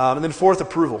 And then fourth,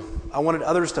 approval. I wanted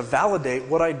others to validate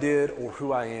what I did or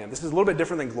who I am. This is a little bit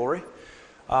different than glory.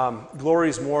 Glory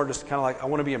is more just kind of like I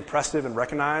want to be impressive and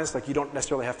recognized. Like you don't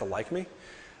necessarily have to like me.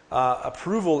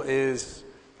 Approval is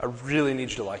I really need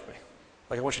you to like me.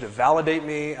 Like I want you to validate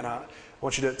me, and I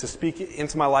want you to speak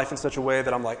into my life in such a way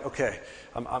that I'm like, okay,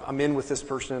 I'm in with this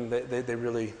person. They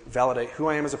really validate who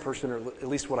I am as a person, or at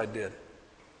least what I did.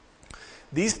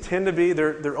 These tend to be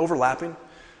they're overlapping.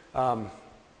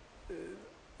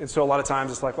 And so a lot of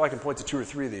times it's like, well, I can point to 2 or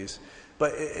 3 of these.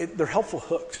 But they're helpful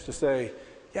hooks to say,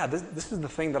 yeah, this is the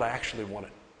thing that I actually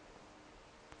wanted.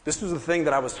 This was the thing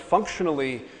that I was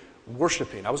functionally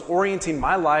worshiping. I was orienting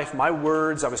my life, my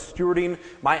words, I was stewarding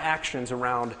my actions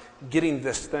around getting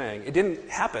this thing. It didn't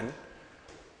happen.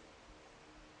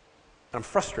 I'm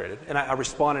frustrated, and I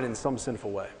responded in some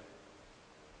sinful way.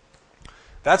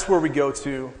 That's where we go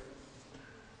to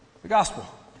the gospel.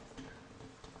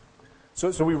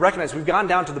 So we recognize we've gone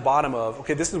down to the bottom of,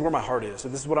 okay, this is where my heart is,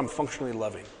 and this is what I'm functionally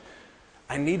loving.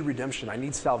 I need redemption. I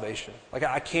need salvation. Like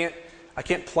I can't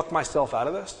pluck myself out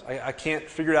of this. I can't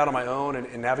figure it out on my own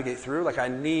and navigate through. Like I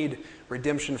need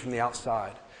redemption from the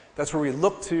outside. That's where we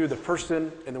look to the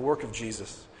person and the work of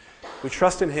Jesus. We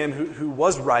trust in him who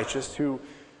was righteous, who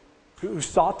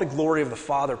sought the glory of the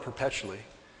Father perpetually,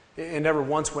 and never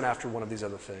once went after one of these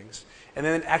other things. And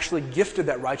then actually gifted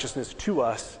that righteousness to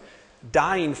us,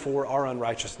 dying for our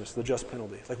unrighteousness, the just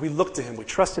penalty. Like we look to him, we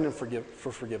trust in him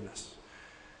for forgiveness.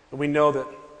 And we know that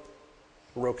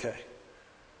we're okay.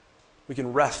 We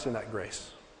can rest in that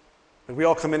grace. And we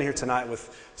all come in here tonight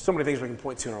with so many things we can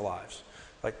point to in our lives.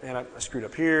 Like, man, I screwed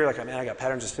up here. Like, man, I got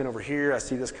patterns of sin over here. I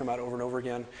see this come out over and over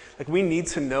again. Like, we need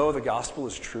to know the gospel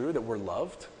is true, that we're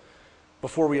loved,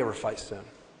 before we ever fight sin.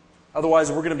 Otherwise,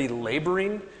 we're going to be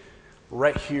laboring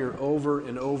right here over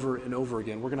and over and over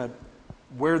again. We're going to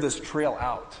wear this trail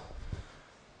out,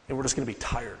 and we're just going to be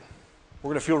tired. We're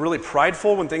going to feel really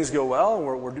prideful when things go well, and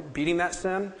we're beating that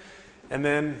sin, and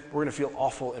then we're going to feel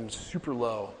awful and super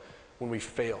low when we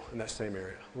fail in that same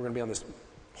area. We're going to be on this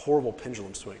horrible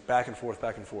pendulum swing, back and forth,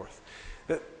 back and forth.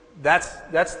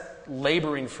 That's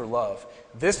laboring for love.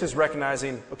 This is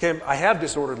recognizing, okay, I have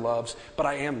disordered loves, but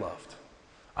I am loved.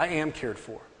 I am cared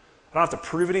for. I don't have to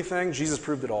prove anything. Jesus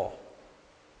proved it all.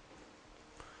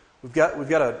 We've got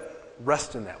to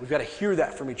rest in that. We've got to hear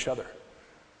that from each other.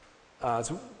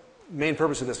 The main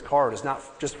purpose of this card is not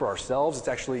just for ourselves. It's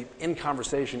actually in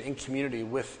conversation, in community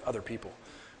with other people.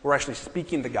 We're actually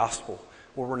speaking the gospel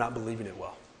where we're not believing it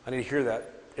well. I need to hear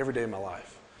that every day of my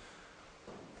life.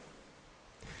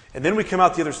 And then we come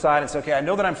out the other side and say, okay, I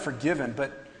know that I'm forgiven,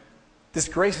 but this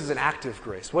grace is an active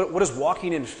grace. What does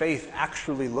walking in faith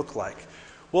actually look like?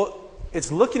 Well,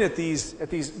 it's looking at these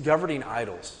governing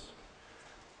idols,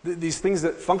 these things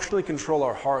that functionally control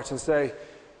our hearts, and say,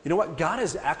 you know what? God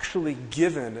has actually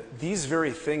given these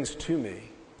very things to me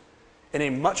in a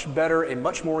much better, a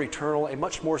much more eternal, a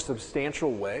much more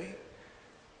substantial way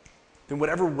than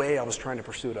whatever way I was trying to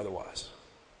pursue it otherwise.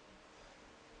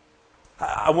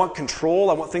 I want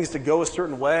control. I want things to go a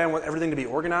certain way. I want everything to be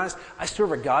organized. I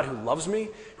serve a God who loves me,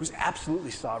 who's absolutely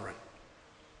sovereign,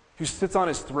 who sits on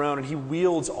his throne, and he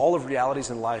wields all of realities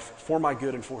in life for my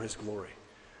good and for his glory.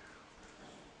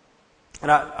 And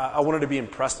I wanted to be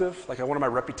impressive. Like, I wanted my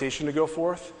reputation to go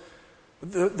forth.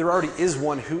 There already is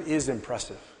one who is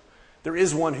impressive. There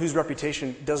is one whose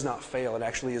reputation does not fail and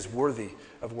actually is worthy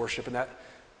of worship, and that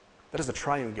is the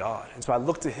triune God. And so I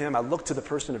look to him. I look to the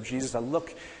person of Jesus. I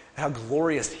look at how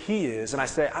glorious he is, and I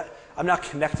say, I'm now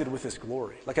connected with this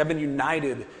glory. Like, I've been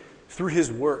united through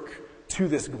his work to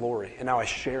this glory, and now I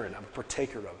share it. I'm a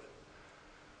partaker of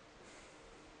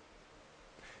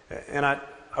it. And I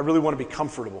really want to be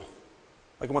comfortable.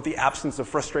 Like, I want the absence of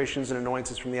frustrations and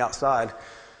annoyances from the outside.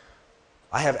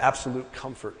 I have absolute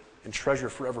comfort and treasure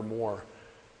forevermore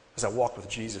as I walk with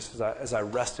Jesus, as I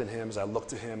rest in him, as I look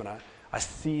to him, and I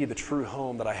see the true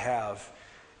home that I have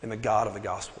in the God of the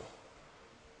gospel.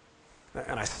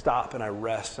 And I stop and I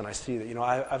rest and I see that,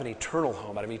 I have an eternal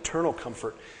home, I have an eternal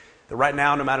comfort. That right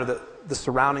now, no matter the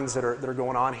surroundings that are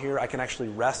going on here, I can actually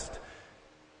rest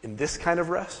in this kind of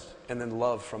rest and then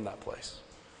love from that place.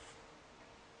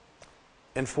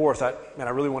 And fourth, I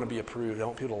really want to be approved. I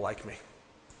want people to like me.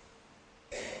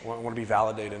 I want to be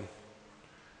validated.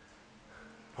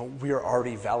 We are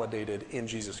already validated in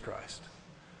Jesus Christ.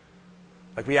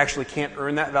 Like, we actually can't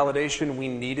earn that validation. We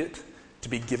need it to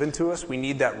be given to us. We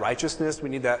need that righteousness. We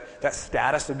need that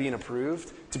status of being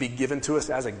approved to be given to us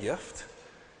as a gift.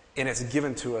 And it's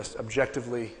given to us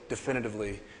objectively,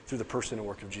 definitively, through the person and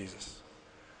work of Jesus.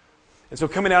 And so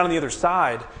coming out on the other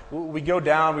side, we go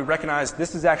down, we recognize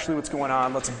this is actually what's going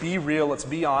on. Let's be real, let's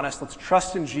be honest, let's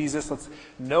trust in Jesus, let's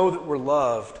know that we're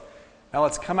loved. Now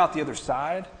let's come out the other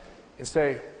side and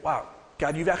say, wow,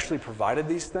 God, you've actually provided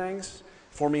these things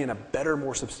for me in a better,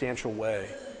 more substantial way.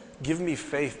 Give me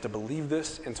faith to believe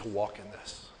this and to walk in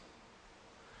this.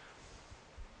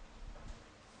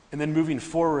 And then moving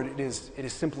forward, it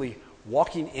is simply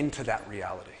walking into that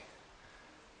reality.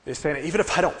 It's saying, even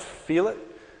if I don't feel it,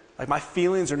 like, my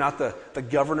feelings are not the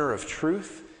governor of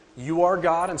truth. You are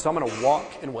God, and so I'm going to walk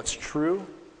in what's true,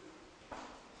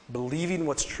 believing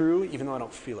what's true, even though I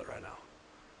don't feel it right now.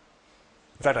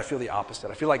 In fact, I feel the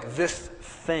opposite. I feel like this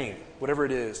thing, whatever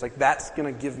it is, like, that's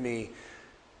going to give me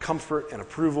comfort and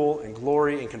approval and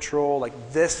glory and control.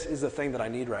 Like, this is the thing that I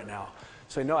need right now.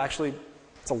 So, no, actually,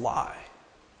 it's a lie.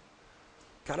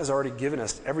 God has already given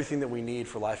us everything that we need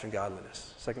for life and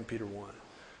godliness. 2 Peter 1.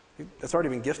 That's already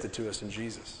been gifted to us in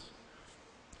Jesus.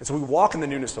 And so we walk in the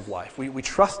newness of life. We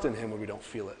trust in him when we don't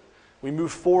feel it. We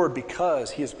move forward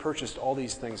because he has purchased all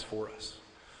these things for us.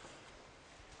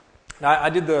 Now,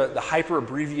 I did the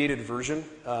hyper-abbreviated version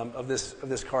of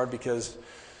this card because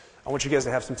I want you guys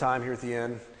to have some time here at the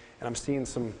end. And I'm seeing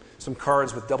some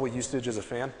cards with double usage as a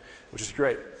fan, which is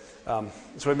great.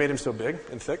 So I made them so big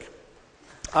and thick.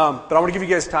 But I want to give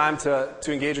you guys time to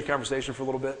engage in conversation for a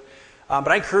little bit. But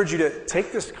I encourage you to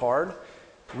take this card,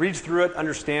 read through it,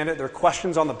 understand it. There are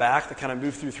questions on the back that kind of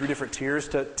move through 3 different tiers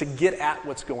to get at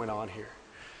what's going on here.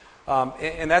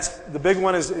 And that's the big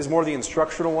one is more the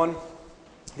instructional one.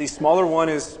 The smaller one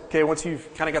is, okay, once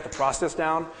you've kind of got the process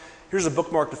down, here's a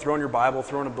bookmark to throw in your Bible,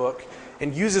 throw in a book,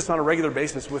 and use this on a regular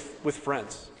basis with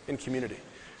friends in community.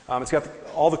 It's got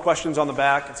all the questions on the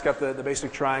back. It's got the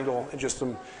basic triangle and just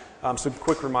some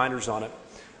quick reminders on it.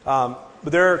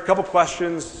 But there are a couple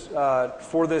questions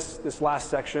for this last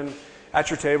section at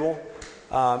your table.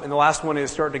 And the last one is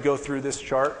starting to go through this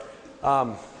chart.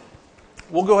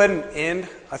 We'll go ahead and end,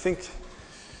 I think.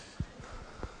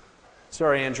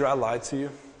 Sorry, Andrew, I lied to you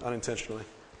unintentionally.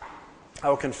 I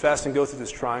will confess and go through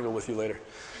this triangle with you later.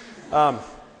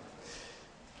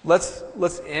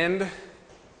 Let's end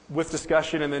with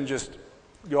discussion and then just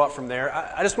go out from there.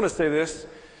 I just want to say this.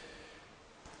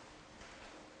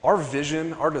 Our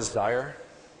vision, our desire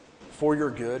for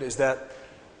your good is that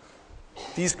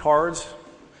these cards,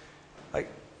 like,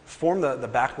 form the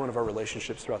backbone of our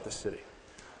relationships throughout this city.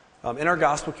 In our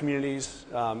gospel communities,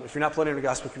 if you're not plugged into a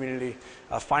gospel community,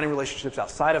 finding relationships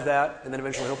outside of that, and then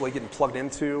eventually hopefully getting plugged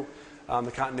into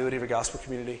the continuity of a gospel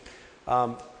community.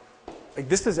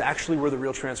 This is actually where the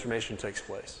real transformation takes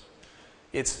place.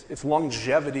 It's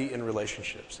longevity in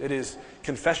relationships. It is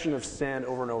confession of sin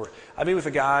over and over. I meet with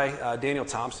a guy, Daniel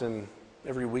Thompson,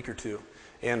 every week or two,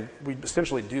 and we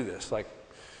essentially do this.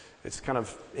 It's kind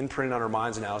of imprinted on our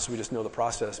minds now, so we just know the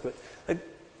process. But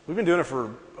we've been doing it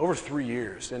for over 3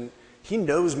 years, and he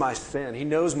knows my sin. He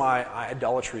knows my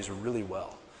idolatries really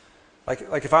well.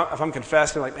 If I'm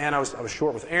confessing, man, I was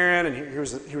short with Aaron, and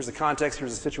here's the context,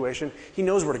 here's the situation. He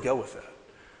knows where to go with that.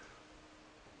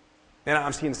 And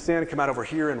I'm seeing sin come out over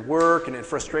here in work and in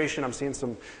frustration. I'm seeing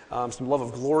some love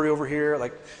of glory over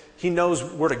here. He knows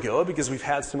where to go because we've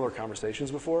had similar conversations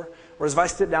before. Whereas if I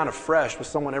sit down afresh with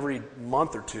someone every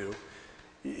month or two,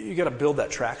 you got to build that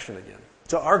traction again.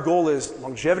 So our goal is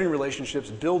longevity in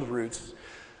relationships, build roots,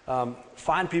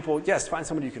 find people. Yes, find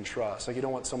somebody you can trust. You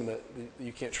don't want someone that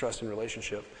you can't trust in a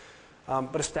relationship,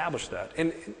 but establish that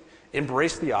and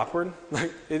embrace the awkward.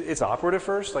 It's awkward at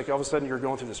first. All of a sudden you're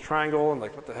going through this triangle and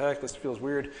what the heck, this feels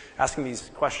weird. Asking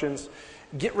these questions.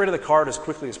 Get rid of the card as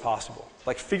quickly as possible.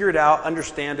 Figure it out,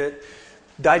 understand it,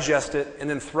 digest it, and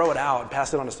then throw it out and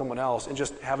pass it on to someone else and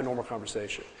just have a normal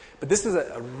conversation. But this is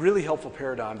a really helpful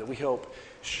paradigm that we hope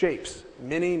shapes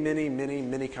many, many, many,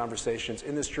 many conversations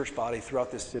in this church body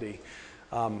throughout this city.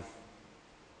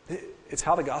 It's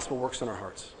how the gospel works in our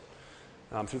hearts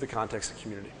through the context of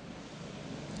community.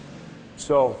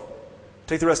 So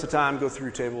take the rest of the time, go through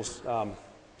your tables, and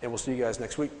we'll see you guys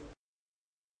next week.